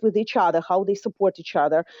cooperate with each other, how they support each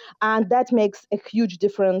other. And that makes a huge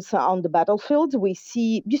difference on the battlefield. You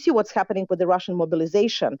see what's happening with the Russian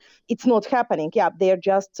mobilization. It's not happening. Yeah, they're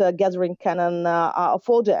just gathering cannon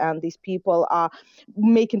fodder, and these people are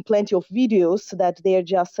making plenty of videos that they're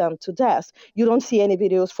just sent to death. You don't see any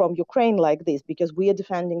videos from Ukraine like this because we are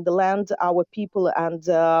defending the land, our people, and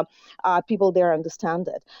people there understand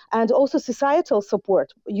it. And also societal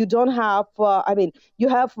support. You don't have, you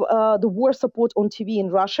have the war support on TV in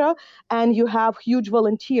Russia, and you have huge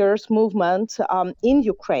volunteers movement in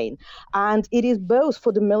Ukraine. And it is both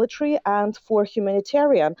for the military and for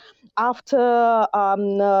humanitarian. After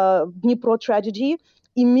Dnipro tragedy,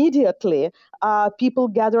 immediately people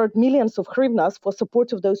gathered millions of hryvnias for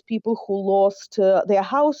support of those people who lost their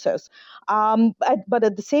houses. But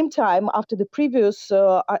at the same time, after the previous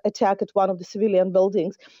attack at one of the civilian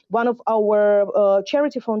buildings, one of our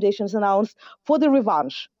charity foundations announced for the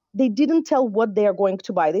revenge. They didn't tell what they are going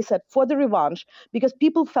to buy. They said for the revenge, because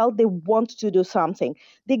people felt they want to do something.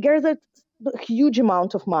 They gathered a huge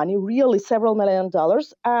amount of money, really several $1 million,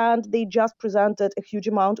 and they just presented a huge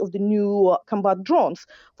amount of the new combat drones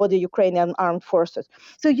for the Ukrainian armed forces.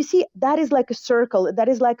 So you see, that is like a circle, that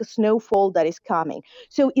is like a snowfall that is coming.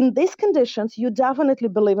 So in these conditions, you definitely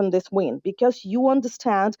believe in this win because you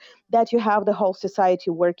understand that you have the whole society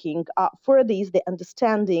working for this, the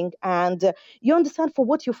understanding, and you understand for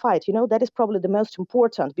what you fight. You know, that is probably the most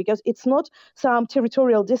important because it's not some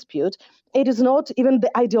territorial dispute. It is not even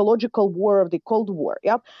the ideological war of the Cold War.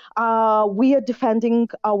 Yep. We are defending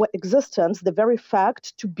our existence, the very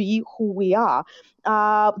fact to be who we are,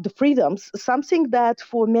 the freedoms, something that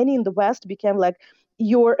for many in the West became like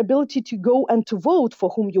your ability to go and to vote for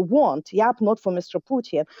whom you want, not for Mr.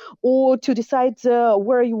 Putin, or to decide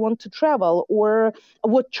where you want to travel or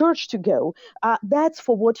what church to go. That's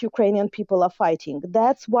for what Ukrainian people are fighting.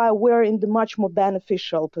 That's why we're in the much more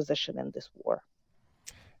beneficial position in this war.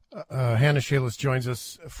 Hannah Shalis joins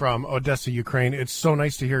us from Odessa, Ukraine. It's so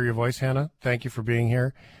nice to hear your voice, Hannah. Thank you for being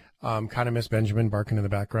here. Kind of miss Benjamin barking in the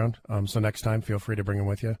background. So next time, feel free to bring him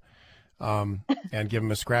with you and give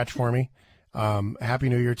him a scratch for me. Happy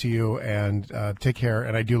New Year to you, and take care.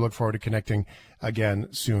 And I do look forward to connecting again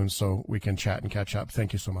soon so we can chat and catch up.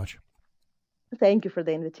 Thank you so much. Thank you for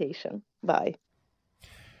the invitation. Bye.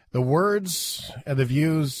 The words and the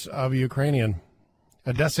views of a Ukrainian.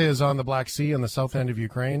 Odessa is on the Black Sea on the south end of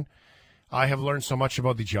Ukraine. I have learned so much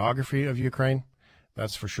about the geography of Ukraine,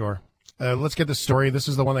 that's for sure. Let's get the story. This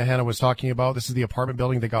is the one that Hannah was talking about. This is the apartment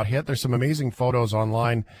building that got hit. There's some amazing photos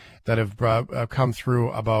online that have come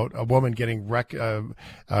through about a woman getting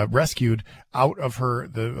rescued out of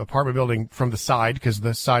the apartment building from the side because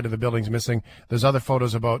the side of the building's missing. There's other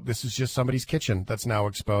photos about this is just somebody's kitchen that's now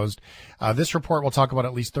exposed. This report will talk about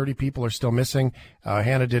at least 30 people are still missing.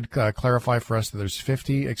 Hannah did clarify for us that there's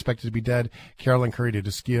 50 expected to be dead. Carolyn Curry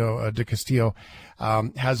de Castillo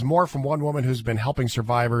has more from one woman who's been helping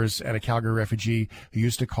survivors and a Calgary refugee who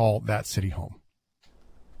used to call that city home.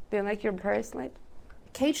 Do you like your bracelet?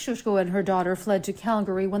 Kate Shushko and her daughter fled to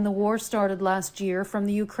Calgary when the war started last year from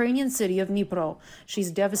the Ukrainian city of Dnipro.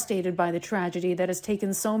 She's devastated by the tragedy that has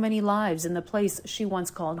taken so many lives in the place she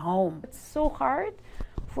once called home. It's so hard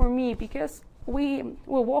for me because we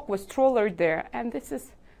walk with stroller there, and this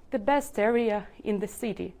is the best area in the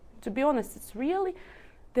city. To be honest, it's really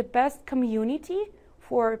the best community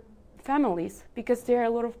for families because there are a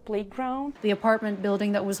lot of playground. The apartment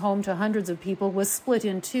building that was home to hundreds of people was split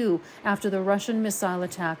in two after the Russian missile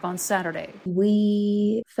attack on Saturday.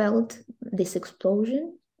 We felt this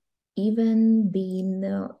explosion even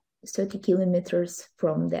being 30 kilometers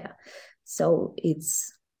from there. So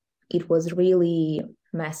it was really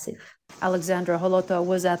massive. Alexandra Holota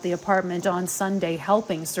was at the apartment on Sunday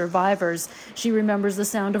helping survivors. She remembers the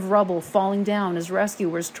sound of rubble falling down as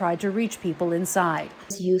rescuers tried to reach people inside.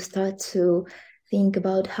 You start to think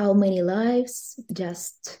about how many lives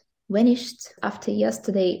just vanished. After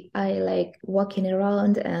yesterday, I walking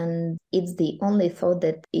around, and it's the only thought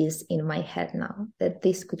that is in my head now, that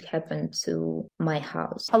this could happen to my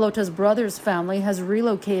house. Holota's brother's family has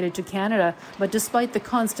relocated to Canada, but despite the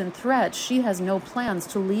constant threats, she has no plans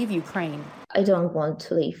to leave Ukraine. I don't want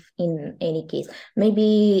to leave in any case.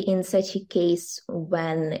 Maybe in such a case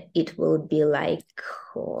when it will be like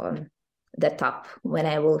the top, when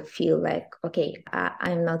I will feel like, okay,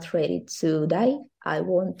 I'm not ready to die. I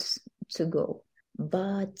want to go,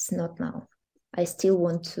 but not now. I still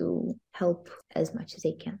want to help as much as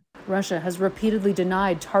I can. Russia has repeatedly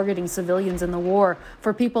denied targeting civilians in the war.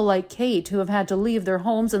 For people like Kate, who have had to leave their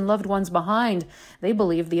homes and loved ones behind, they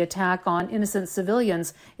believe the attack on innocent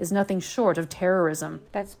civilians is nothing short of terrorism.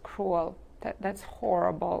 That's cruel. That's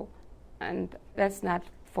horrible. And that's not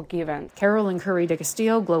forgiven. Carolyn Curry de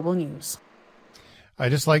Castillo, Global News. I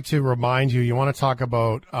just like to remind you want to talk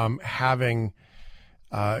about having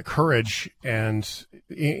courage, and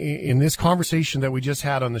in this conversation that we just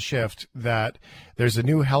had on the shift, that there's a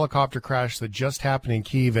new helicopter crash that just happened in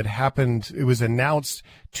Kyiv. It was announced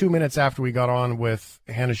 2 minutes after we got on with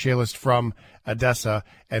Hannah Shalist from Odessa,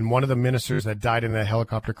 and one of the ministers that died in that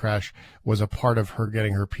helicopter crash was a part of her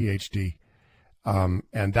getting her PhD.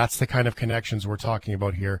 And that's the kind of connections we're talking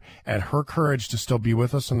about here. And her courage to still be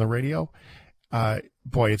with us on the radio.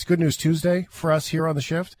 Boy, it's Good News Tuesday for us here on the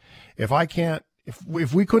shift.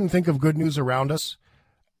 If we couldn't think of good news around us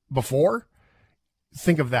before,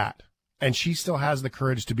 think of that. And she still has the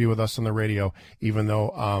courage to be with us on the radio, even though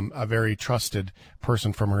a very trusted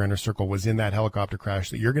person from her inner circle was in that helicopter crash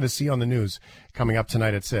that you're going to see on the news coming up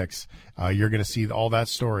tonight at 6. You're going to see all that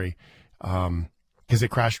story because it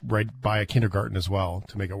crashed right by a kindergarten as well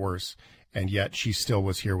to make it worse. And yet she still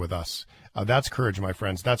was here with us. That's courage, my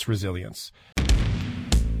friends. That's resilience.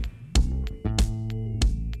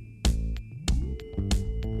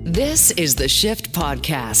 This is the Shift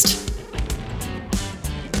Podcast.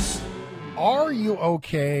 Are you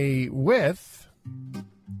okay with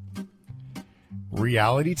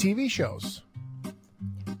reality TV shows?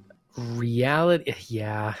 Reality,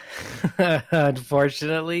 yeah.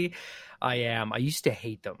 Unfortunately, I am. I used to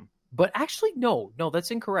hate them. But actually, no,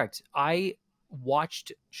 that's incorrect. I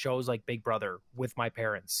watched shows like Big Brother with my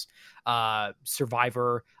parents,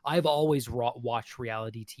 Survivor. I've always watched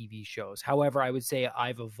reality TV shows. However, I would say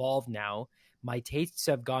I've evolved now. My tastes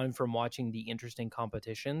have gone from watching the interesting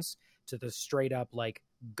competitions to the straight up like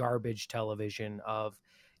garbage television of,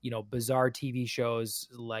 bizarre TV shows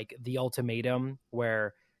like The Ultimatum,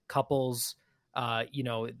 where couples,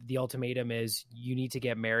 the ultimatum is you need to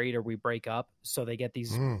get married or we break up. So they get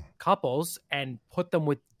these couples and put them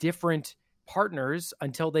with different partners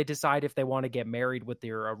until they decide if they want to get married with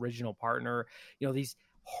their original partner. These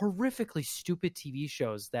horrifically stupid TV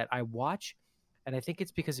shows that I watch, and I think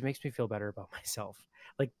it's because it makes me feel better about myself.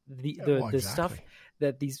 Like the stuff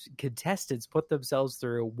that these contestants put themselves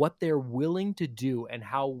through, what they're willing to do, and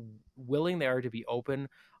how willing they are to be open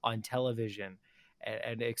on television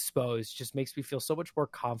and exposed, just makes me feel so much more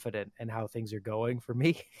confident in how things are going for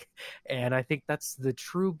me. And I think that's the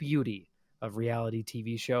true beauty of reality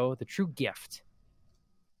TV show, the true gift.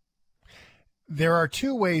 There are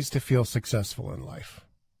two ways to feel successful in life.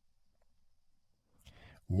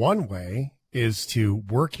 One way is to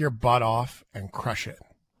work your butt off and crush it.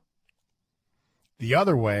 The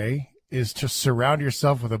other way is to surround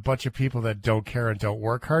yourself with a bunch of people that don't care and don't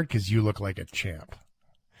work hard because you look like a champ.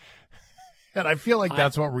 And I feel like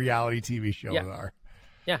that's what reality TV shows are.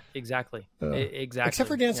 Yeah, exactly. Exactly. Except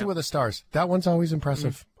for Dancing with the Stars. That one's always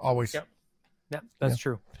impressive. Mm-hmm. Always. Yep. Yeah, that's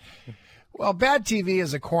true. Well, bad TV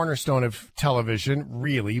is a cornerstone of television,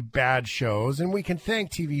 really bad shows, and we can thank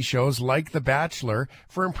TV shows like The Bachelor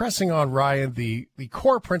for impressing on Ryan the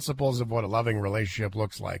core principles of what a loving relationship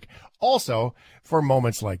looks like. Also, for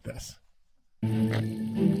moments like this.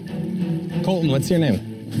 Colton, what's your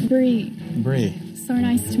name? Bree. Bree. So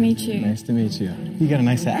nice to meet you. Nice to meet you. You got a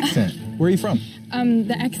nice accent. Where are you from?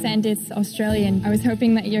 The accent is Australian. I was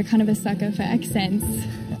hoping that you're kind of a sucker for accents.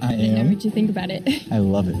 I am. What do you think about it? I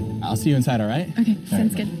love it. I'll see you inside, all right? Okay,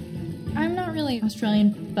 sounds good. I'm not really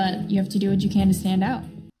Australian, but you have to do what you can to stand out.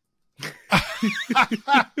 I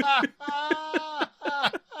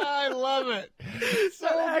love it. So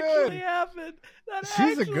that good. Actually happened.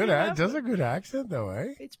 She's a good does a good accent though,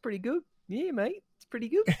 eh? It's pretty good. Yeah, mate. It's pretty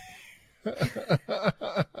good.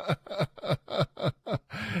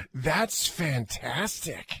 That's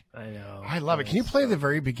fantastic. I know. I love it. Can you play the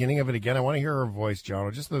very beginning of it again? I want to hear her voice,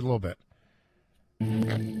 John, just a little bit.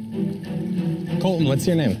 Colton, what's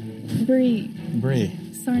your name? Bree. Bree.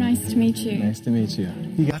 So nice to meet you. Nice to meet you.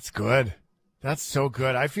 That's good. That's so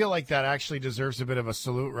good. I feel like that actually deserves a bit of a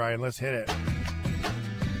salute, Ryan. Let's hit it.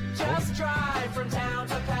 Just drive from town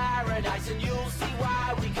to paradise and you'll see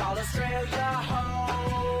why we call Australia home.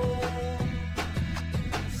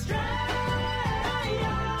 Australia.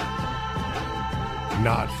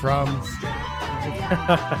 Not from.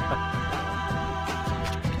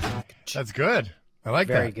 That's good. I like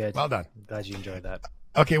that. Very good. Well done. I'm glad you enjoyed that.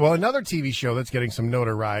 Okay, well, another TV show that's getting some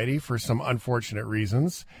notoriety for some unfortunate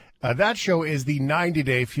reasons. That show is the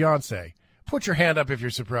 90-Day Fiancé. Put your hand up if you're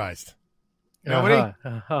surprised. Nobody?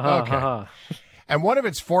 Okay. And one of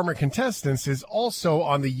its former contestants is also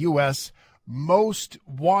on the U.S. Most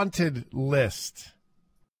Wanted list.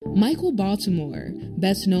 Michael Baltimore,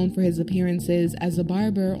 best known for his appearances as a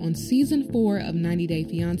barber on season 4 of 90 Day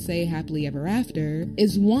Fiancé Happily Ever After,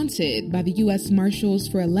 is wanted by the U.S. Marshals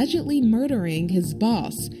for allegedly murdering his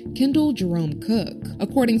boss, Kendall Jerome Cook.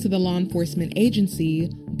 According to the law enforcement agency,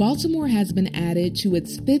 Baltimore has been added to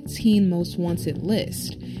its 15 most wanted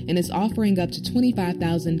list and is offering up to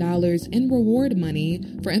 $25,000 in reward money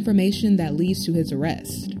for information that leads to his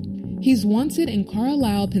arrest. He's wanted in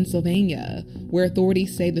Carlisle, Pennsylvania, where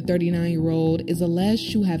authorities say the 39-year-old is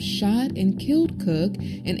alleged to have shot and killed Cook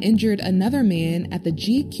and injured another man at the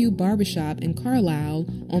GQ barbershop in Carlisle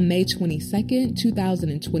on May 22,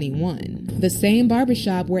 2021. The same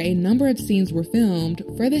barbershop where a number of scenes were filmed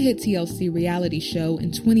for the hit TLC reality show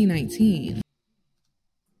in 2019.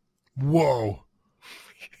 Whoa.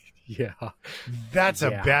 Yeah. That's a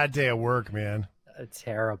bad day of work, man.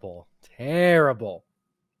 Terrible. Terrible.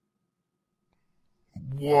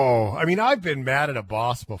 Whoa. I mean, I've been mad at a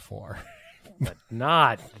boss before. But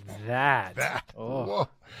not that. Whoa.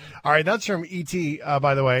 All right, that's from E.T.,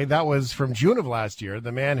 by the way. That was from June of last year.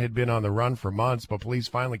 The man had been on the run for months, but police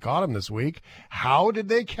finally caught him this week. How did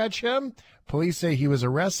they catch him? Police say he was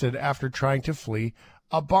arrested after trying to flee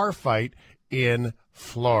a bar fight in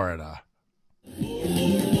Florida.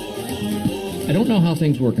 I don't know how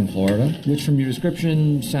things work in Florida, which from your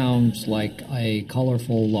description sounds like a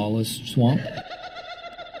colorful, lawless swamp.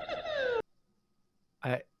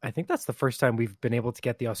 I think that's the first time we've been able to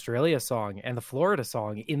get the Australia song and the Florida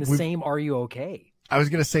song in the same Are You Okay? I was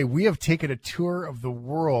going to say, we have taken a tour of the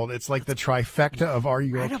world. It's like the trifecta of Are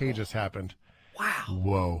You Okay just happened. Wow.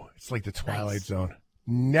 Whoa. It's like the Twilight Zone.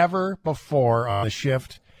 Never before on the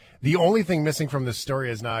shift. The only thing missing from this story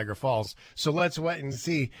is Niagara Falls. So let's wait and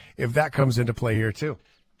see if that comes into play here, too.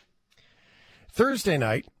 Thursday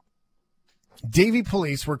night, Davie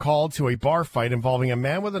police were called to a bar fight involving a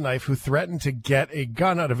man with a knife who threatened to get a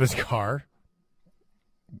gun out of his car.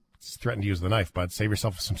 He's threatened to use the knife, bud. Save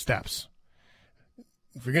yourself some steps.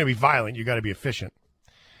 If you're going to be violent, you got to be efficient.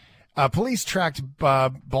 Police tracked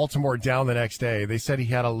Baltimore down the next day. They said he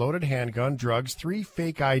had a loaded handgun, drugs, 3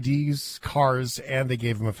 fake IDs, cars, and they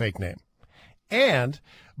gave him a fake name. And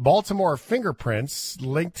Baltimore fingerprints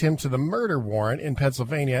linked him to the murder warrant in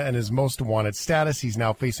Pennsylvania and his most wanted status. He's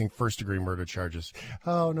now facing first-degree murder charges.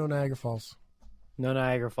 Oh, no Niagara Falls. No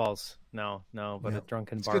Niagara Falls. No, but a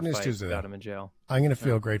drunken bar fight got him in jail. I'm going to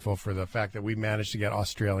feel grateful for the fact that we managed to get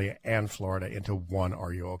Australia and Florida into one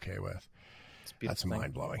Are You Okay with. That's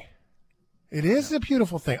mind-blowing. It is a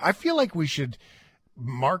beautiful thing. I feel like we should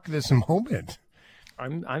mark this moment.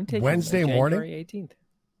 I'm taking Wednesday January morning, 18th.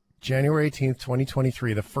 January 18th,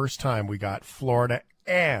 2023, the first time we got Florida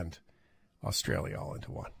and Australia all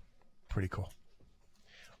into one. Pretty cool.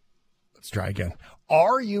 Let's try again.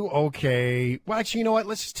 Are you okay? Well, actually, you know what?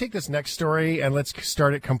 Let's just take this next story and let's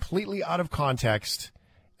start it completely out of context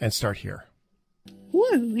and start here.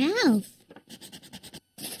 Poor Ralph.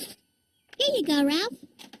 Here you go, Ralph.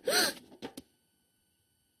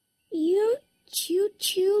 You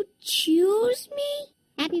choose me?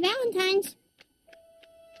 Happy Valentine's.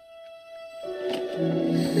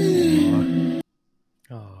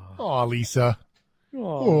 Oh, Lisa.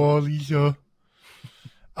 Oh, Lisa.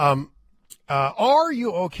 Are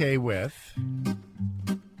you okay with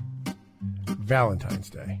Valentine's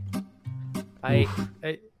Day?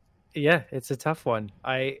 Yeah, it's a tough one.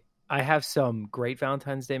 I have some great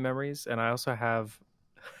Valentine's Day memories, and I also have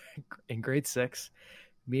in grade 6,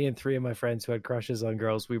 me and 3 of my friends who had crushes on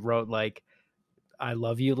girls, we wrote like I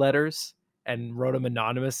love you letters and wrote them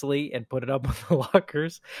anonymously and put it up on the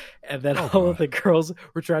lockers. And then all of the girls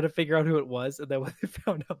were trying to figure out who it was. And then when they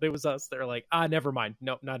found out it was us, they're like, never mind.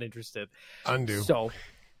 Nope, not interested. Undo. So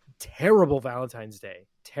terrible Valentine's Day.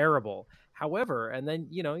 Terrible. However, and then,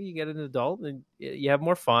 you get an adult and you have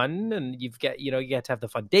more fun and you get to have the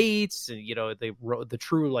fun dates and, the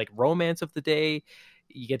true like romance of the day.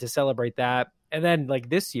 You get to celebrate that. And then like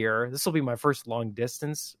this year, this will be my first long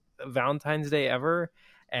distance Valentine's Day ever.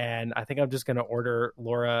 And I think I'm just going to order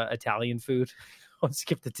Laura Italian food on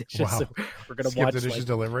Skip the Dishes. Wow. So we're going to Skip watch the Dishes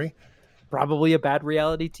delivery. Probably a bad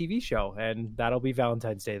reality TV show. And that'll be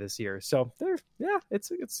Valentine's Day this year. So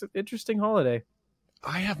it's an interesting holiday.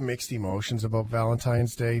 I have mixed emotions about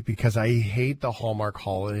Valentine's Day because I hate the Hallmark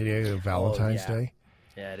holiday of Valentine's Day.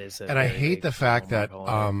 Yeah, it is. And I hate the fact that,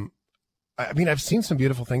 I've seen some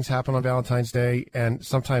beautiful things happen on Valentine's Day and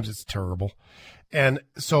sometimes it's terrible. And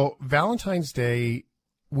so Valentine's Day,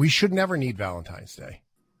 we should never need Valentine's Day.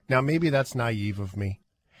 Now, maybe that's naive of me.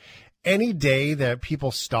 any day that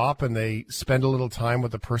people stop and they spend a little time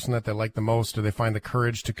with the person that they like the most, or they find the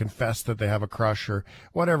courage to confess that they have a crush or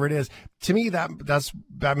whatever it is, to me,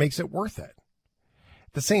 that makes it worth it.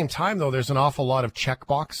 At the same time, though, there's an awful lot of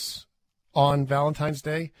checkbox on Valentine's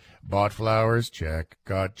Day. Bought flowers, check.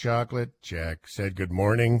 Got chocolate, check. Said good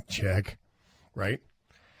morning, check. Right?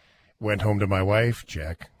 Went home to my wife,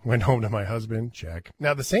 check. Went home to my husband, check.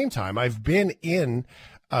 Now, at the same time, I've been in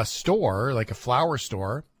a store, like a flower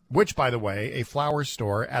store, which, by the way, a flower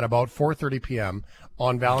store at about 4:30 p.m.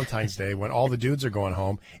 on Valentine's Day, when all the dudes are going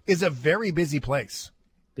home, is a very busy place.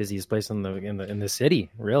 Busiest place in the city,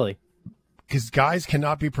 really. Because guys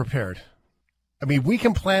cannot be prepared. I mean, we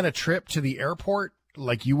can plan a trip to the airport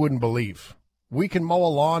like you wouldn't believe. We can mow a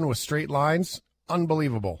lawn with straight lines.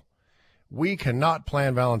 Unbelievable. We cannot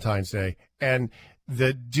plan Valentine's Day. And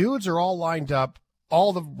the dudes are all lined up,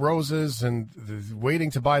 all the roses and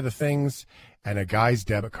waiting to buy the things, and a guy's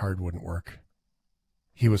debit card wouldn't work.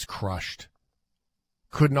 He was crushed.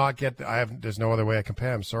 Could not get, there's no other way I can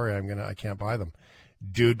pay him. Sorry, I can't buy them.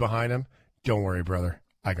 Dude behind him, don't worry, brother.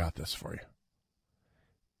 I got this for you.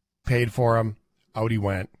 Paid for him. Out he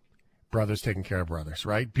went. Brothers taking care of brothers,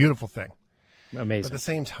 right? Beautiful thing. Amazing. But at the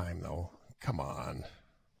same time, though, come on.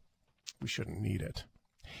 We shouldn't need it.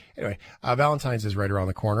 Anyway, Valentine's is right around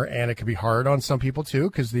the corner, and it can be hard on some people, too,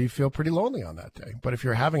 because they feel pretty lonely on that day. But if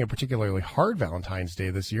you're having a particularly hard Valentine's Day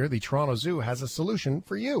this year, the Toronto Zoo has a solution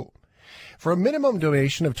for you. For a minimum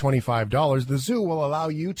donation of $25, the zoo will allow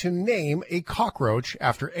you to name a cockroach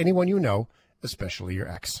after anyone you know, especially your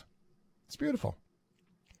ex. It's beautiful.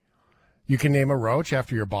 You can name a roach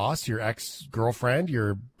after your boss, your ex-girlfriend,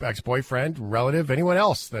 your ex-boyfriend, relative, anyone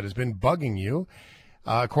else that has been bugging you,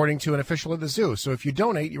 according to an official at the zoo. So if you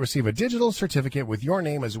donate, you receive a digital certificate with your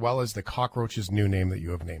name as well as the cockroach's new name that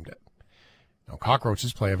you have named it. Now,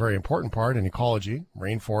 cockroaches play a very important part in ecology,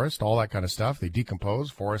 rainforest, all that kind of stuff. They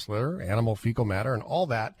decompose forest litter, animal fecal matter, and all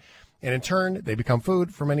that. And in turn, they become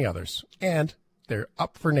food for many others. And they're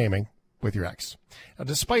up for naming with your ex. Now,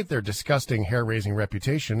 despite their disgusting hair-raising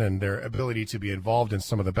reputation and their ability to be involved in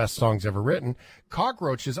some of the best songs ever written,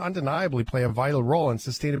 cockroaches undeniably play a vital role in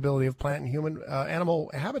sustainability of plant and human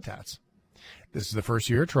animal habitats. This is the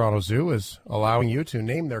first year Toronto Zoo is allowing you to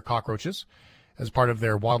name their cockroaches as part of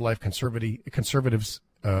their Wildlife Conservancy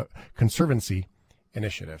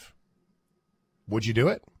initiative. Would you do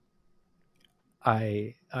it?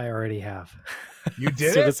 I already have. You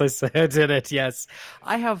did it? As soon as I did it, yes.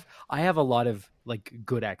 I have a lot of like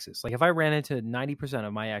good exes. Like if I ran into 90%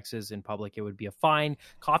 of my exes in public, it would be a fine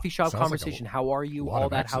coffee shop conversation. Like how are you? All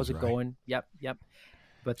that. Exes, how's it going? Yep.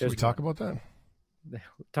 But should we talk about that?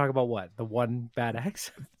 Talk about what? The one bad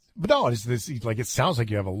ex? But no, it's this. Like it sounds like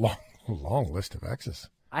you have a long list of exes.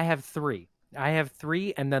 I have three,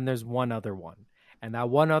 and then there's one other one, and that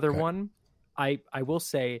one other one, I will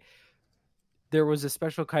say. There was a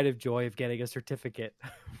special kind of joy of getting a certificate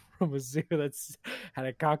from a zoo that's had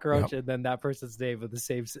a cockroach and then that person's name with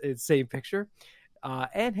the same picture.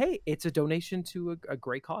 And hey, it's a donation to a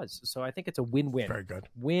great cause. So I think it's a win-win. Very good.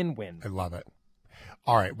 Win-win. I love it.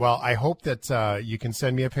 All right. Well, I hope that you can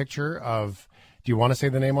send me a picture of, do you want to say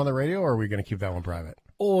the name on the radio or are we going to keep that one private?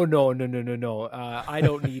 Oh, no. I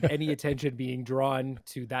don't need any attention being drawn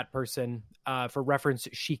to that person. For reference,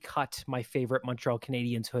 she cut my favorite Montreal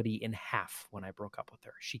Canadiens hoodie in half when I broke up with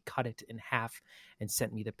her. She cut it in half and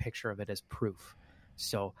sent me the picture of it as proof.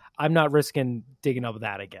 So I'm not risking digging up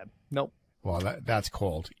that again. Nope. Well, that's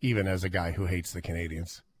cold. Even as a guy who hates the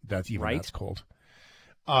Canadiens, that's cold.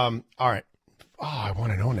 All right. Oh, I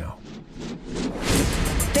want to know now.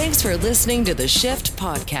 Thanks for listening to the Shift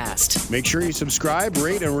Podcast. Make sure you subscribe,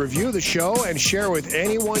 rate, and review the show and share with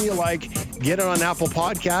anyone you like. Get it on Apple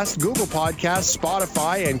Podcasts, Google Podcasts,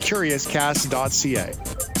 Spotify, and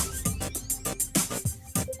CuriousCast.ca.